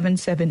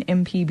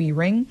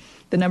 877-MPB-RING.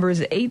 The number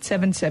is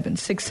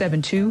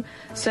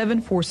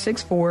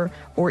 877-672-7464,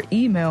 or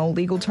email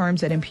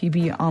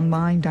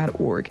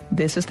legalterms@mpbonline.org.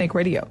 This is Think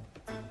Radio.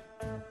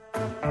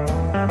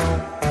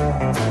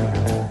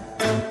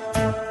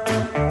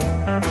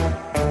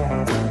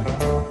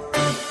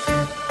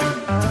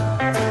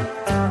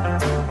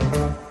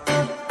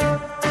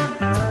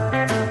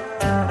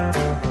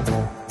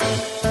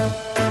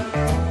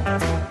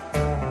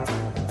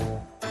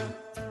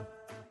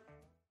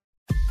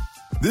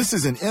 This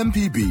is an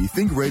MPB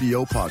Think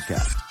Radio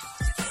podcast.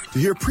 To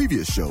hear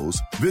previous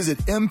shows, visit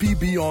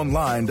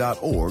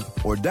mpbonline.org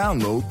or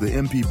download the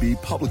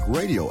MPB Public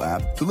Radio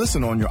app to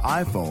listen on your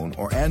iPhone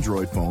or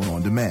Android phone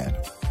on demand.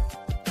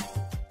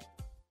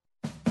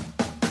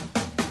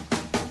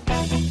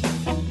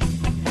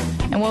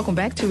 And welcome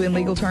back to In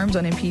Legal Terms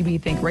on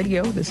MPB Think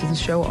Radio. This is a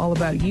show all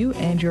about you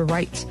and your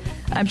rights.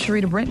 I'm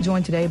Sharita Brent,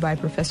 joined today by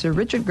Professor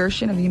Richard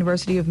Gershon of the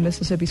University of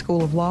Mississippi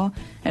School of Law.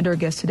 And our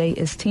guest today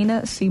is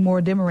Tina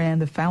Seymour Demoran,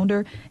 the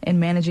founder and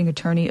managing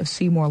attorney of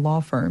Seymour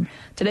Law Firm.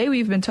 Today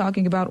we've been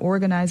talking about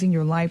organizing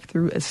your life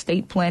through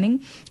estate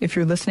planning. If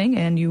you're listening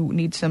and you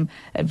need some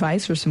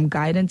advice or some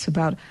guidance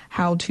about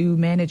how to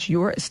manage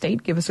your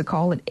estate, give us a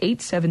call at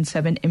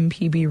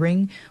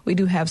 877-MPB-RING. We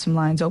do have some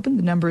lines open.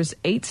 The number is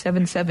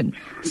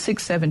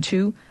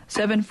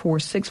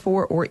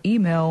 877-672-7464 or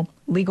email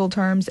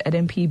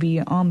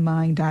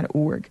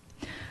legalterms@mpbonline.org.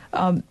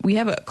 We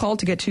have a call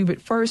to get to,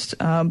 but first,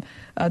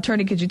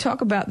 Attorney, could you talk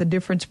about the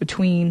difference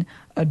between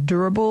a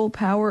durable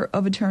power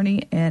of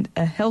attorney and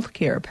a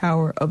healthcare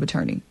power of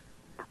attorney?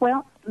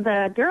 Well,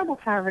 the durable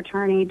power of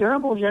attorney,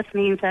 durable just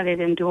means that it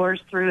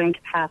endures through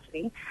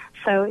incapacity.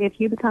 So if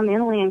you become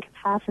mentally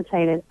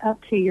incapacitated up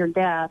to your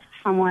death,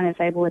 someone is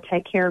able to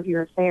take care of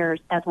your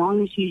affairs as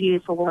long as you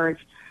use the words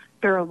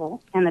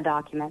durable in the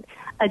document.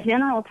 A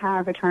general power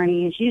of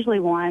attorney is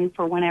usually one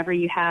for whenever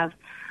you have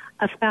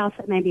a spouse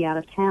that may be out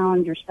of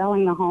town, you're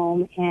selling the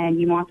home, and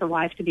you want the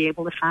wife to be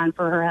able to sign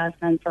for her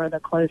husband for the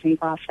closing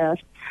process.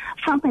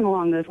 Something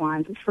along those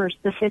lines. It's for a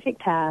specific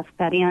task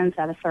that ends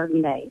at a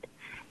certain date,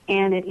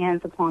 and it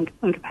ends upon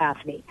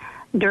incapacity.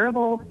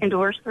 Durable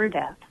endures through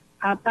death,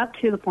 up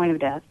to the point of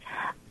death.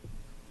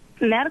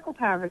 Medical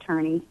power of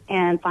attorney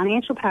and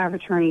financial power of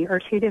attorney are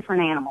two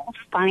different animals.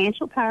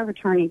 Financial power of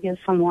attorney gives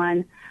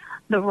someone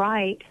the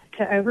right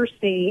to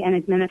oversee and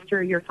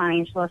administer your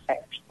financial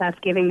affairs. That's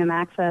giving them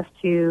access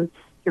to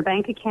your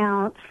bank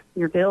accounts,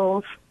 your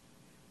bills,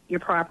 your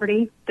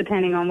property,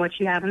 depending on what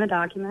you have in the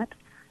document.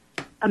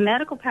 A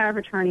medical power of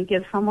attorney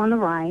gives someone the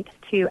right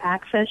to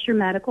access your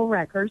medical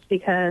records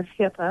because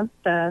HIPAA,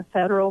 the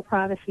Federal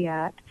Privacy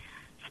Act,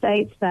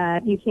 states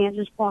that you can't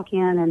just walk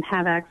in and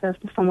have access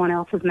to someone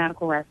else's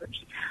medical records.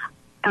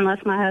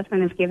 Unless my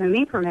husband has given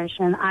me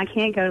permission, I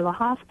can't go to the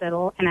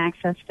hospital and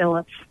access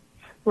Philip's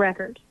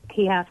records.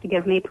 He has to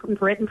give me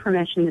written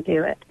permission to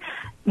do it.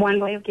 One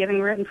way of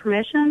giving written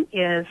permission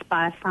is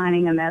by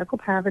signing a medical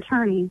power of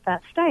attorney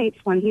that states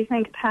when he's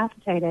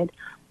incapacitated,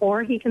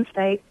 or he can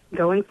state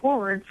going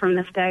forward from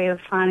this day of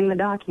signing the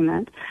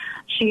document,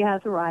 she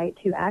has the right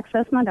to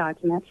access my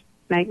documents,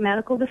 make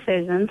medical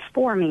decisions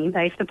for me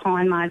based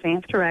upon my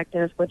advance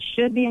directives, which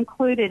should be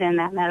included in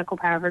that medical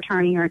power of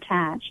attorney or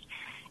attached.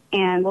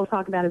 And we'll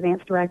talk about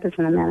advance directives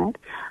in a minute.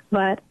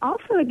 But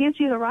also it gives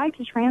you the right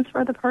to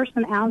transfer the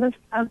person out of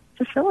the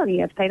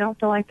facility if they don't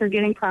feel like they're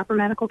getting proper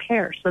medical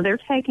care. So they're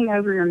taking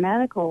over your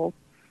medical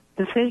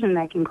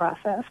decision-making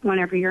process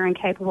whenever you're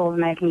incapable of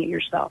making it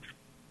yourself.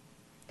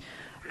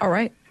 All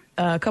right.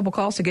 A couple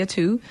calls to get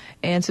to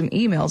and some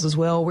emails as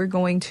well. We're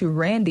going to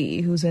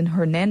Randy, who's in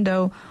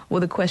Hernando,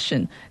 with a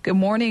question. Good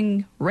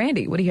morning,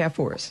 Randy. What do you have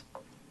for us?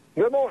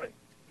 Good morning.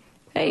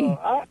 Hey.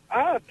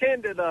 I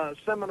attended a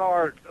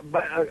seminar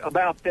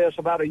about this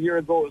about a year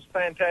ago. It was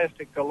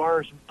fantastic to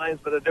learn some things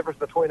about the difference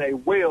between a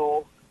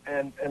will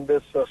and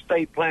this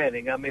estate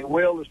planning. I mean,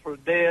 will is for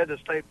the dead,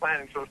 estate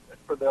planning is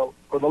for the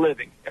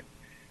living.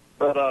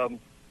 But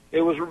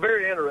it was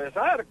very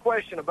interesting. I had a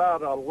question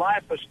about a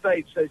life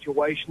estate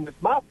situation. If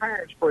my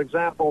parents, for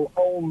example,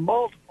 own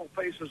multiple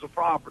pieces of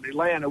property,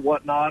 land and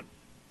whatnot,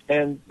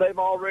 and they've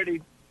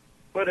already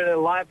put it in a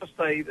life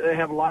estate, they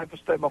have a life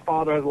estate, my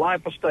father has a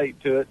life estate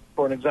to it,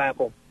 for an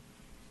example,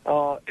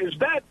 is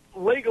that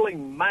legally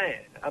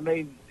mine? I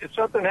mean, if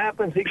something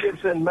happens, he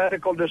gets in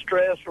medical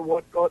distress or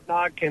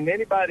whatnot, can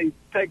anybody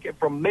take it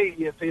from me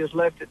if he has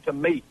left it to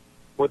me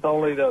with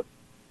only the,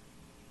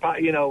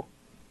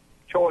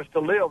 choice to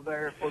live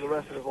there for the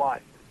rest of his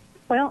life?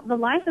 Well, the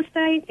life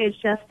estate is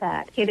just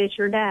that. It is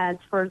your dad's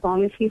for as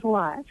long as he's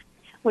alive,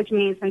 which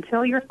means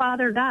until your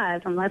father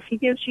dies, unless he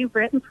gives you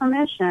written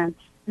permission,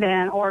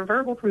 or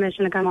verbal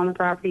permission to come on the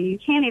property, you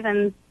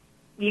can't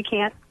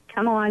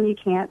come on, you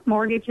can't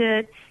mortgage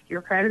it,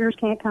 your creditors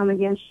can't come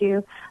against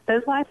you.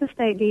 Those life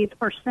estate deeds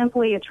are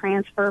simply a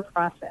transfer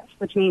process,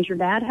 which means your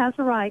dad has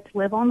the right to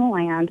live on the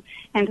land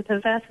and to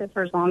possess it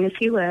for as long as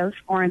he lives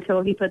or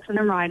until he puts it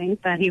in writing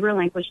that he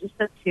relinquishes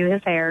it to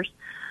his heirs.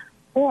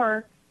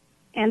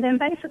 And then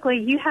basically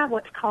you have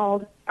what's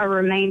called a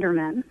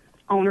remainderment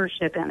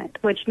ownership in it,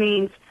 which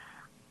means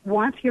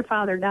once your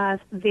father dies,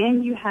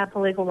 then you have the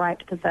legal right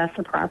to possess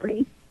the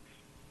property.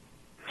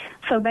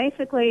 So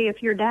basically,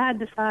 if your dad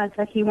decides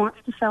that he wants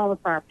to sell the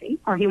property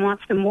or he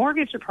wants to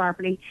mortgage the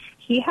property,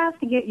 he has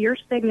to get your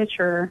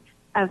signature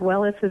as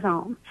well as his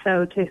own.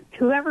 So to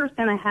whoever's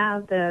going to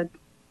have the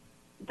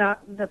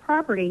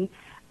property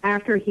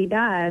after he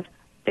dies,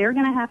 they're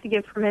going to have to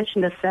give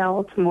permission to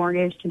sell, to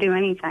mortgage, to do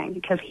anything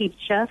because he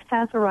just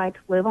has the right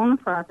to live on the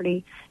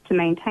property, to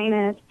maintain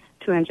it,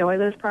 to enjoy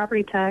those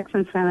property tax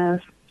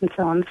incentives, and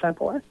so on and so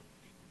forth.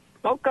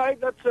 Okay,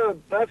 that's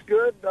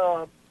good.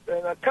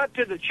 And cut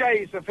to the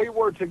chase, if he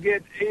were to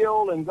get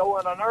ill and go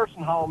in a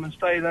nursing home and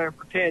stay there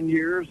for 10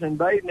 years and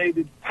they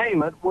needed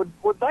payment, would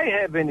they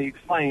have any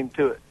claim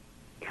to it?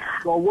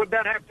 Or would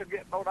I have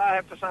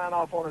to sign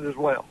off on it as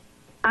well?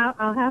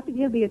 I'll have to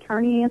give the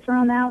attorney answer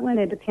on that one.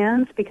 It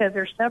depends because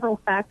there's several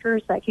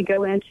factors that could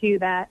go into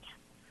that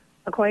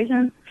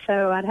equation.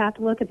 So I'd have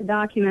to look at the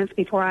documents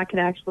before I could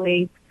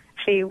actually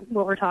see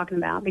what we're talking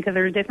about, because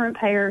there's different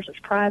payers. There's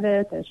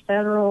private, there's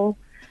federal,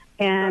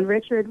 and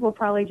Richard will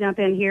probably jump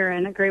in here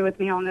and agree with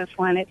me on this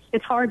one.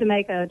 It's hard to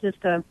make a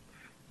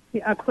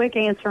quick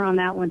answer on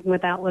that one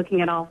without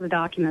looking at all the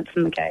documents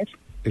in the case.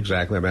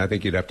 Exactly. I mean, I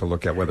think you'd have to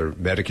look at whether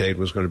Medicaid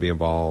was going to be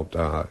involved,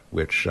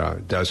 which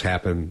does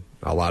happen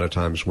a lot of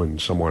times when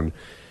someone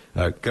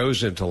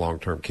goes into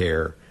long-term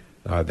care.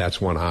 That's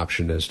one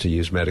option, is to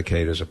use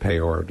Medicaid as a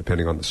payor,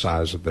 depending on the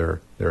size of their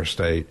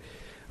estate.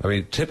 I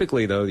mean,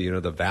 typically, though,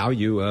 the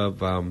value of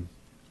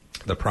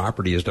the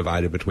property is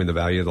divided between the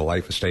value of the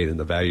life estate and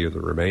the value of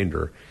the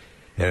remainder.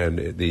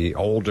 And the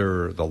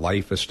older the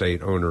life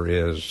estate owner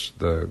is,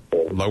 the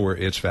lower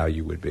its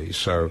value would be.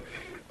 So,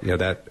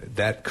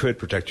 that could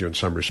protect you in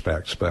some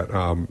respects. But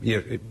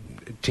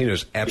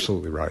Tina's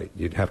absolutely right.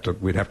 We'd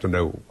have to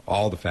know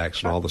all the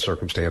facts and all the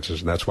circumstances,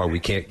 and that's why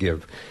we can't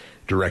give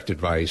direct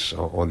advice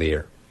on the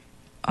air.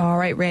 All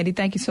right, Randy,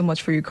 thank you so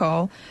much for your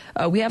call.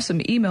 We have some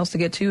emails to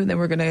get to, and then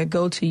we're going to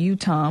go to you,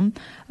 Tom.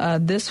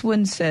 This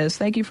one says,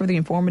 thank you for the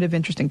informative,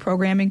 interesting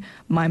programming.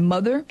 My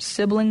mother,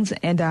 siblings,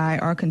 and I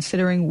are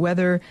considering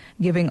whether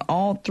giving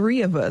all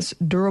three of us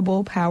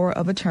durable power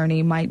of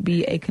attorney might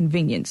be a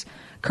convenience.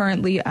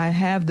 Currently, I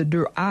have the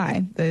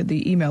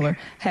emailer,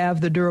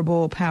 have the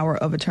durable power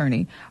of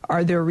attorney.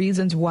 Are there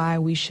reasons why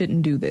we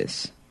shouldn't do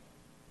this?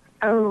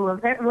 Oh,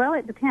 well,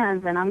 it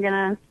depends, and I'm going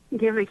to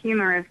give a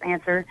humorous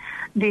answer.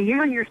 Do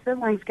you and your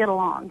siblings get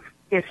along?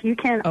 If you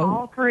can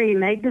all three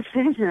make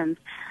decisions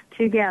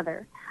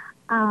together.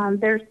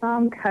 There's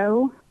some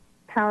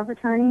co-power of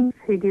attorneys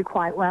who do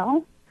quite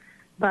well,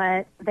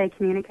 but they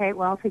communicate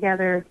well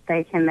together.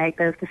 They can make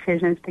those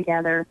decisions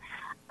together.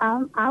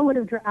 I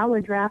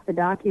would draft a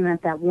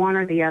document that one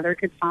or the other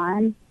could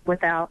sign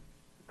without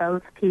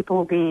both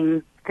people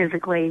being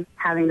physically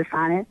having to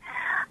sign it.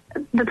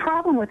 The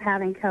problem with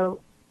having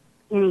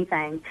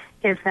anything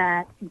is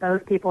that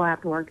both people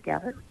have to work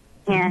together.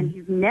 And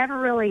you never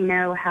really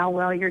know how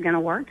well you're going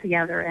to work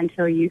together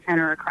until you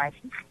enter a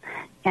crisis.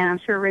 And I'm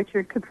sure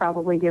Richard could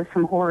probably give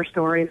some horror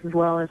stories as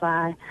well as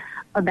I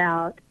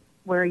about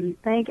where you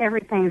think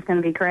everything's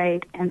going to be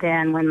great, and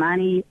then when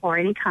money or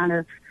any kind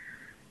of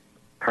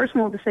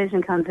personal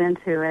decision comes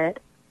into it,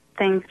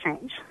 things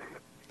change.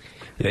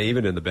 Yeah,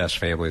 even in the best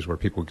families where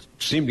people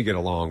seem to get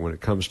along, when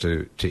it comes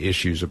to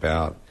issues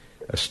about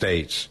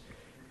estates,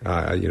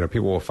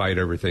 people will fight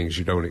over things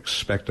you don't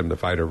expect them to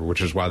fight over, which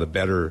is why the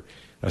better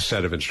a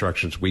set of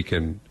instructions we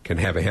can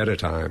have ahead of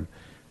time,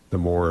 the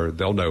more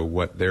they'll know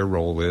what their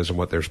role is and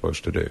what they're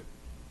supposed to do.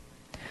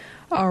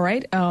 All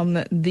right.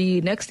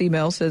 The next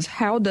email says,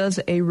 how does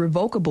a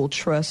revocable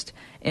trust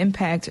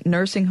impact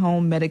nursing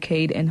home,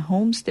 Medicaid, and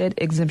homestead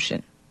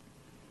exemption?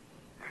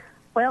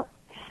 Well,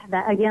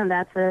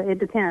 it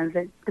depends.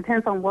 It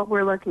depends on what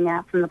we're looking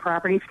at from the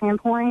property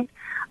standpoint.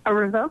 A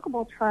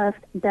revocable trust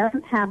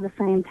doesn't have the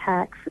same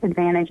tax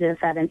advantages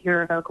that an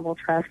irrevocable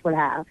trust would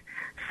have.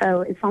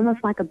 So it's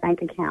almost like a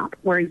bank account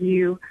where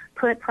you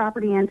put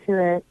property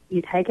into it,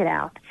 you take it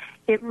out.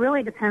 It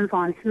really depends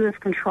on who is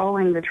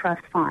controlling the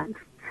trust funds.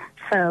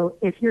 So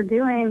if you're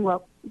doing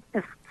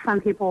if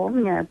some people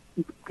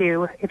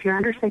do, if you're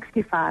under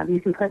 65,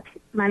 you can put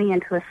money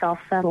into a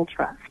self-settled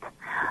trust.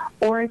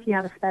 Or if you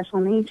have a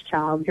special needs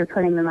child, you're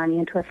putting the money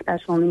into a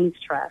special needs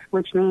trust,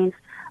 which means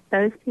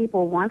those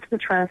people, once the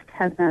trust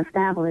has been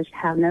established,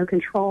 have no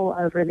control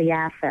over the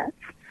assets.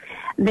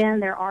 Then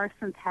there are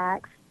some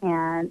tax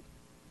and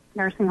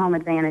nursing home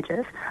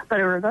advantages. But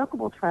a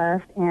revocable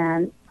trust,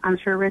 and I'm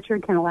sure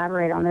Richard can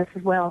elaborate on this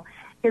as well,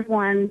 is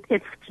one,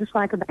 it's just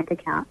like a bank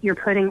account. You're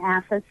putting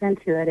assets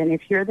into it, and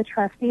if you're the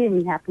trustee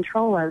and you have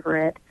control over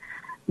it,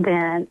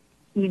 then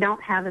you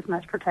don't have as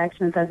much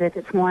protections as if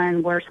it's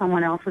one where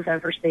someone else is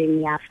overseeing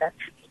the assets.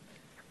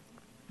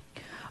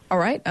 All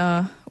right.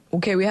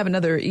 Okay, we have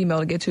another email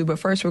to get to, but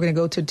first we're going to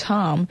go to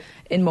Tom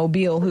in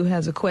Mobile, who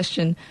has a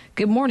question.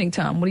 Good morning,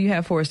 Tom. What do you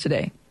have for us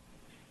today?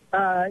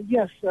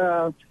 Yes,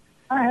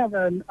 I have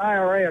an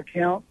IRA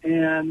account,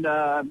 and,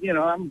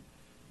 I'm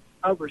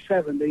over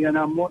 70, and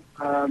I'm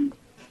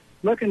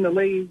looking to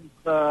leave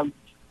the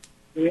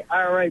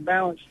IRA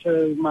balance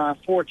to my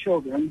 4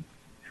 children.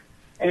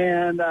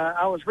 And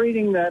I was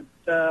reading that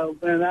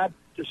when I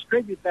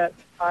distribute that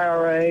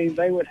IRA,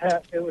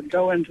 it would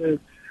go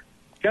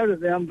to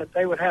them, but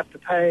they would have to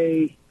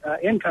pay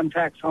income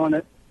tax on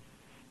it,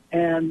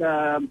 and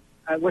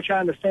which I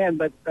understand,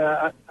 but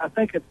I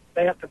think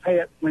they have to pay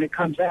it when it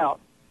comes out.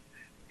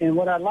 And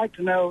what I'd like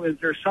to know is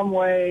there some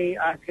way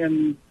I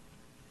can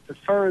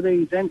defer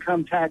these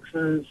income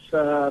taxes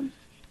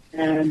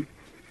and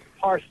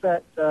parse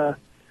that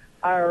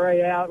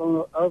IRA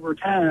out over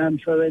time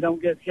so they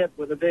don't get hit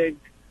with a big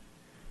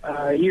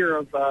year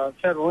of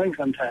federal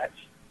income tax?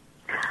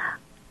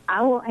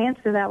 I will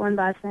answer that one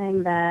by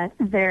saying that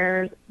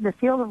the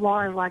field of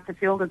law is like the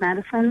field of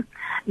medicine.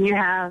 You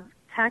have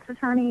tax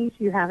attorneys,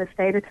 you have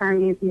estate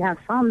attorneys, you have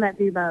some that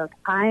do both.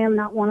 I am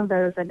not one of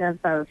those that does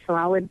both, so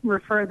I would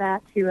refer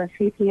that to a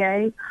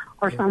CPA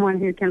or someone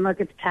who can look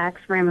at the tax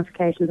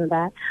ramifications of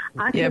that.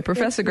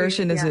 Professor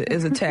Gershon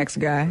is a tax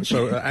guy.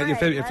 So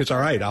if it's all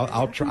right,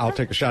 I'll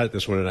take a shot at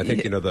this one. And I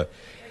think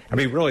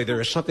really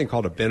there is something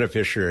called a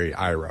beneficiary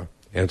IRA,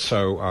 and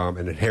so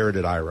an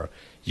inherited IRA.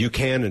 You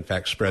can in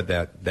fact spread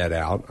that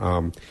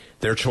out.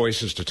 Their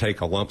choice is to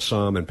take a lump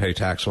sum and pay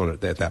tax on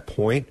it at that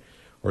point,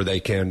 or they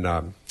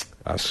can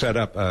set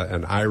up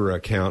an IRA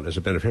account as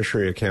a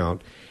beneficiary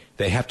account.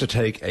 They have to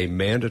take a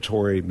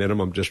mandatory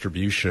minimum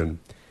distribution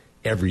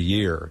every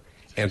year.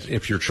 And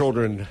if your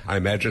children, I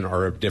imagine,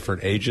 are of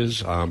different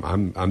ages,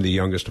 I'm the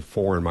youngest of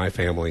 4 in my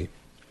family,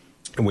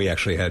 and we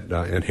actually had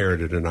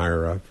inherited an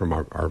IRA from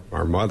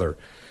our mother.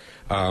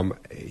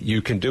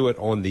 You can do it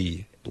on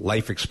the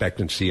life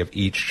expectancy of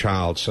each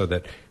child so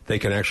that they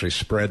can actually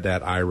spread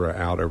that IRA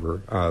out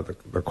over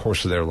the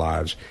course of their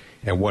lives.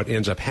 And what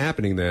ends up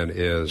happening then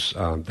is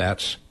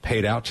that's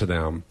paid out to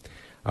them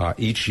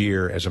each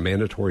year as a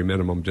mandatory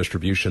minimum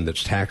distribution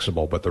that's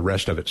taxable, but the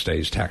rest of it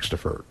stays tax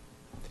deferred.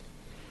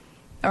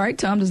 All right,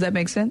 Tom, does that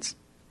make sense?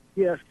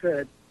 Yes,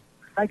 good.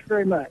 Thank you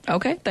very much.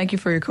 Okay, thank you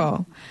for your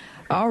call.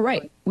 All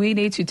right, we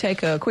need to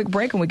take a quick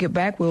break. When we get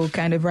back, we'll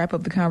kind of wrap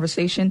up the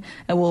conversation,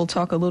 and we'll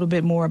talk a little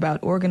bit more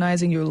about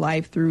organizing your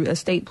life through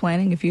estate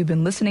planning. If you've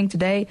been listening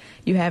today,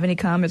 you have any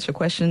comments or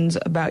questions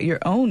about your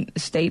own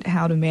estate,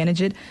 how to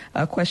manage it,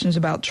 questions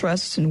about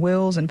trusts and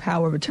wills and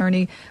power of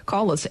attorney,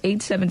 call us,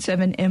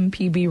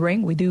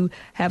 877-MPB-RING. We do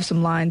have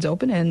some lines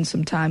open and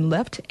some time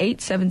left.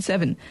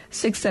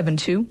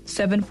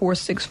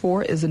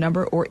 877-672-7464 is the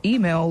number, or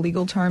email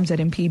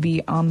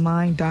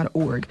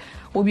legalterms@mpbonline.org.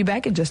 We'll be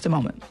back in just a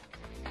moment.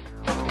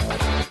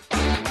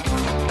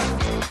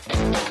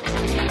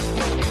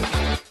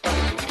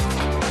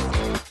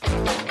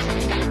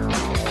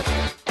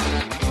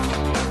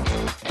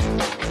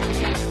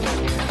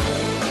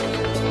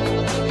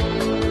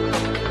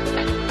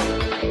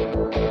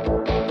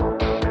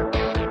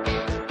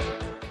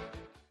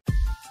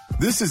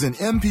 This is an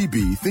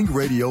MPB Think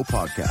Radio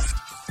podcast.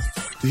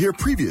 To hear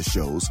previous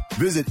shows,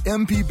 visit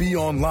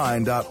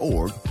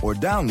mpbonline.org or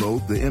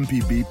download the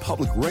MPB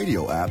Public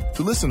Radio app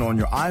to listen on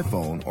your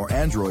iPhone or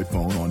Android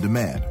phone on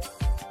demand.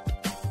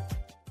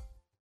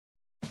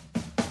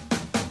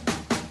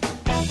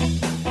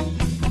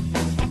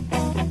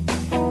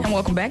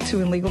 Welcome back to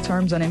In Legal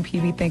Terms on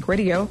MPB Think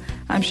Radio.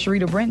 I'm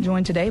Sharita Brent,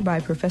 joined today by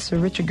Professor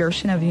Richard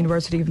Gershon of the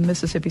University of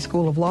Mississippi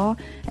School of Law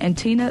and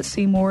Tina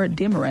Seymour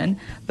Demerin,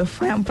 the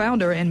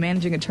founder and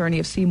managing attorney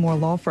of Seymour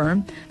Law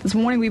Firm. This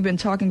morning we've been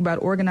talking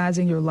about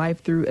organizing your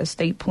life through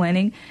estate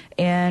planning,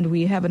 and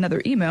we have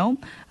another email.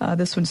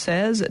 This one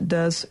says,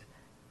 does,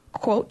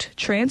 quote,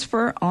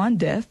 transfer on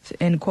death,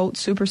 end quote,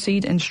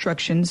 supersede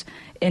instructions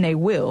in a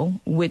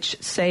will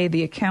which say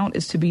the account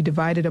is to be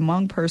divided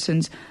among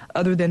persons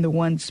other than the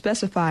one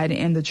specified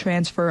in the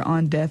transfer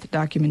on death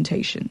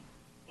documentation?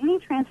 Any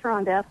transfer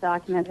on death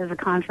document is a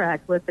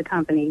contract with the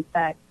company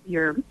that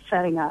you're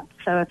setting up.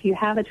 So if you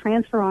have a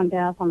transfer on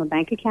death on the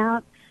bank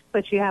account,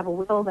 but you have a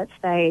will that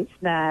states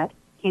that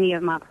any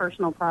of my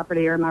personal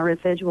property or my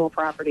residual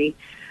property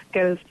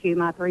goes to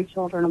my 3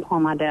 children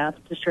upon my death,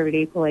 distributed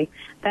equally,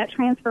 that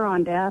transfer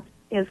on death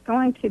is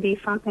going to be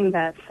something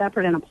that's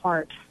separate and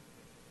apart.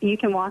 You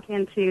can walk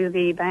into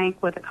the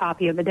bank with a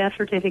copy of the death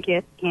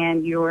certificate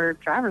and your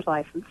driver's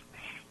license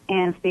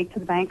and speak to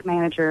the bank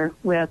manager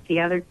with the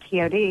other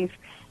TODs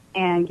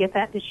and get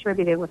that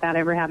distributed without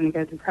ever having to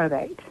go through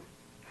probate.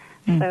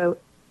 So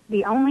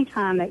the only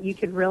time that you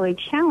could really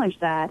challenge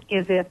that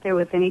is if there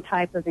was any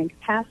type of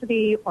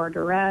incapacity or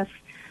duress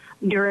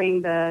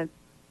during the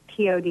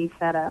TOD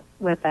setup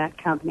with that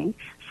company.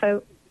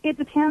 So it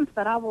depends,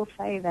 but I will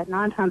say that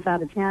 9 times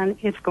out of 10,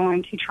 it's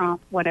going to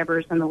trump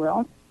whatever's in the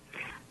will.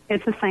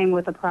 It's the same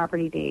with a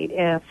property deed.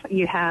 If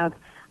you have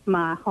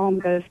my home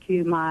goes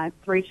to my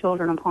 3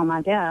 children upon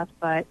my death,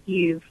 but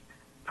you've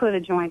put a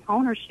joint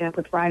ownership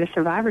with right of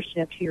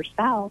survivorship to your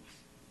spouse,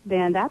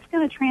 then that's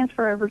going to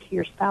transfer over to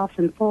your spouse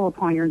in full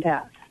upon your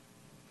death.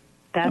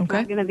 That's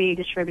not going to be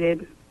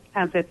distributed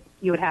as if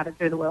you would have it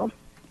through the will.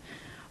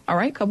 All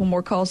right, a couple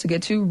more calls to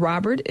get to.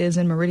 Robert is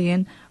in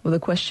Meridian with a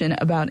question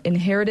about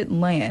inherited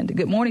land.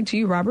 Good morning to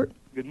you, Robert.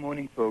 Good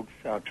morning, folks.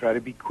 I'll try to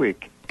be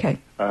quick. Okay.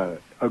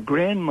 My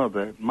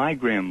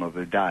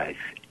grandmother dies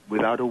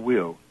without a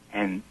will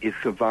and is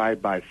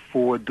survived by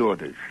 4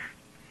 daughters.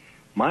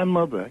 My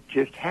mother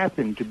just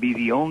happened to be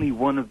the only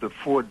one of the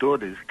 4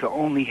 daughters to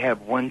only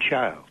have 1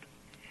 child.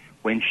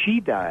 When she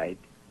died,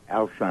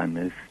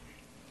 Alzheimer's,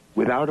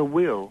 without a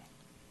will,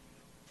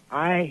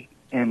 I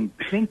am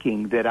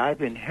thinking that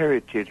I've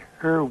inherited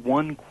her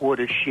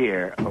 1/4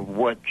 share of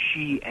what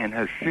she and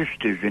her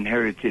sisters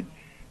inherited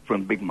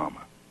from Big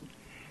Mama.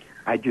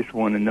 I just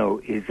want to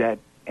know, is that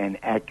an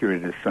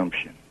accurate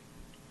assumption?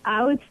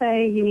 I would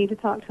say you need to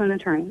talk to an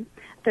attorney.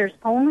 There's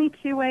only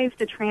 2 ways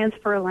to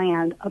transfer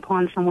land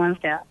upon someone's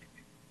death.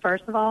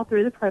 first of all,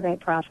 through the probate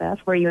process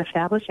where you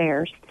establish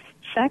heirs.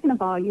 Second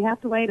of all, you have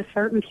to wait a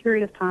certain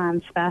period of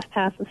time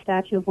past the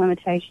statute of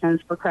limitations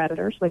for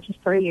creditors, which is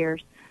 3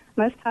 years.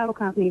 Most title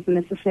companies in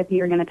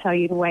Mississippi are going to tell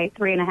you to wait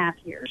 3.5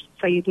 years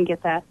so you can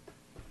get that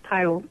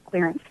title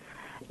clearance.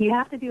 You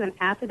have to do an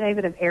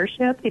affidavit of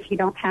heirship if you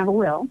don't have a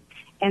will,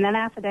 and that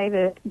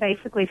affidavit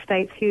basically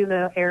states who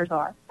the heirs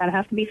are. That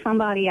has to be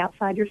somebody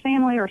outside your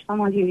family or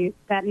someone who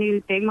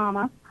knew Big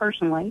Mama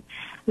personally,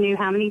 knew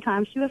how many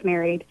times she was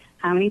married,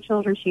 how many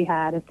children she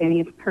had, if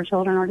any of her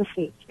children are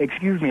deceased.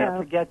 Excuse me, I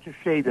forgot to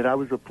say that I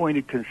was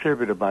appointed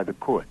conservator by the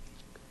court.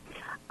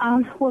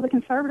 Well, the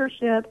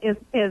conservatorship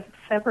is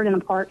separate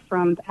and apart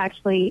from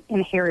actually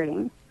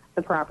inheriting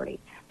the property.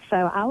 So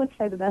I would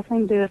say the best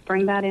thing to do is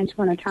bring that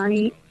into an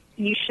attorney.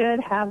 You should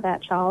have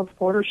that child's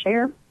quarter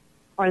share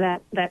or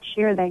that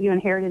share that you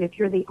inherited if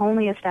you're the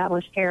only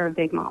established heir of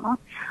Big Mama.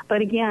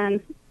 But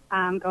again,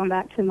 going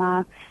back to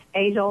my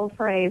age-old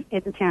phrase,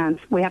 it depends.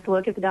 We have to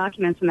look at the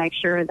documents and make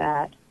sure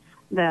that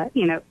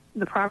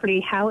the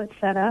property, how it's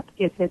set up,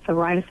 if it's a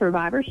right of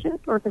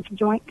survivorship or if it's a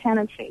joint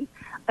tenancy.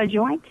 A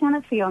joint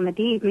tenancy on the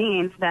deed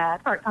means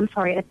that,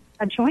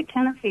 a joint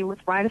tenancy with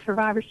right of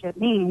survivorship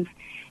means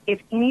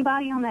if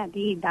anybody on that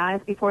deed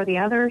dies before the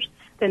others,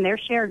 then their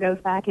share goes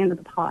back into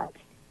the pot.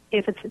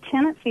 If it's a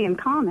tenancy in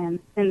common,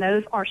 then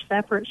those are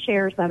separate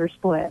shares that are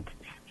split.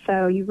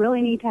 So you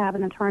really need to have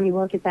an attorney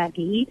look at that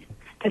deed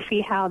to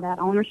see how that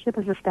ownership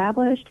is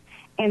established,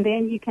 and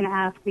then you can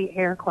ask the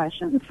heir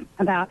questions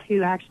about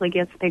who actually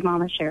gets Big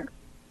Mama's share.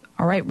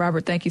 All right,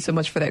 Robert, thank you so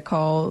much for that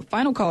call.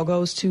 Final call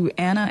goes to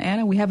Anna.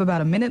 Anna, we have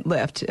about a minute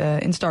left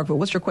in Starkville.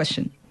 What's your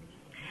question?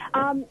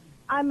 I'm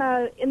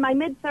in my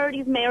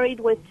mid-30s, married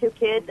with 2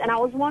 kids, and I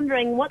was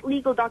wondering what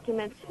legal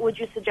documents would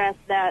you suggest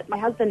that my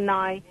husband and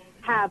I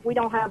have? We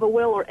don't have a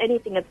will or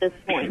anything at this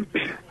point.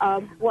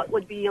 What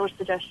would be your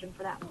suggestion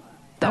for that?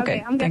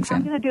 Okay, I'm going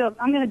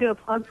to do a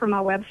plug for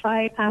my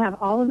website. I have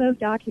all of those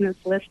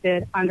documents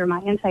listed under my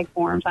intake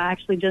forms. I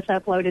actually just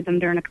uploaded them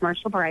during a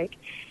commercial break.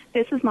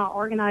 This is my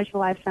Organize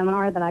Your Life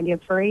seminar that I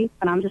give free,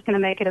 and I'm just going to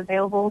make it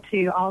available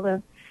to all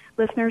the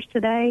listeners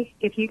today.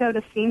 If you go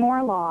to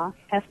Seymour Law,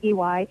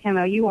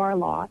 SEYMOUR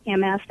Law,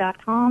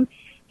 MS.com,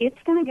 it's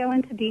going to go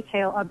into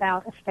detail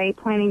about estate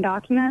planning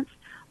documents,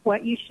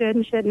 what you should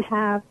and shouldn't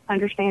have,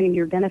 understanding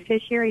your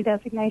beneficiary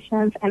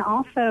designations, and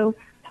also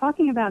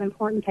talking about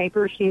important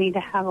papers you need to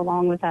have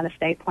along with that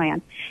estate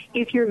plan.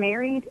 If you're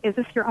married, is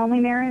this your only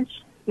marriage?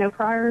 No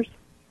priors?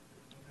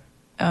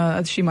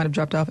 She might have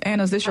dropped off.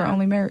 Anna, is this your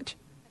only marriage?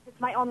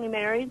 It's my only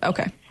marriage.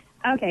 Okay.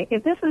 Okay,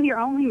 if this is your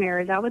only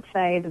marriage, I would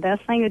say the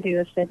best thing to do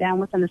is sit down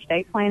with an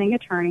estate planning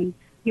attorney.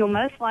 You'll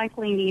most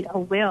likely need a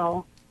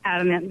will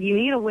at a minimum. You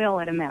need a will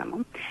at a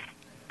minimum.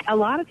 A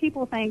lot of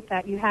people think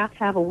that you have to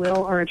have a will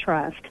or a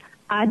trust.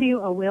 I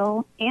do a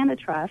will and a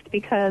trust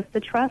because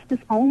the trust is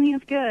only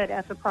as good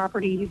as the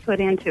property you put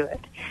into it.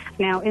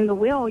 Now, in the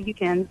will, you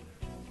can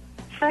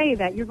say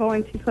that you're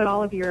going to put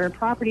all of your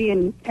property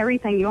and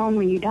everything you own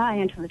when you die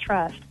into the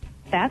trust.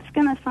 That's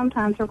going to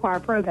sometimes require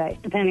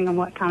probate, depending on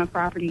what kind of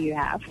property you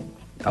have.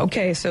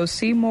 Okay, so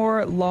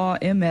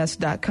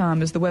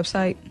SeymourLawMS.com is the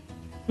website?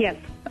 Yes.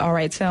 All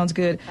right, sounds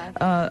good.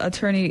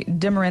 Attorney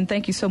Demerin,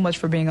 thank you so much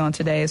for being on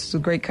today. This was a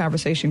great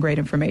conversation, great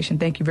information.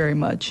 Thank you very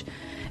much.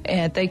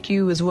 And thank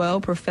you as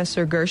well,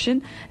 Professor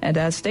Gershon.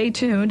 And stay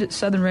tuned.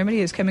 Southern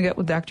Remedy is coming up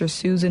with Dr.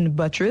 Susan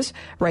Buttress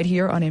right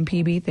here on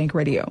MPB Think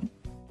Radio.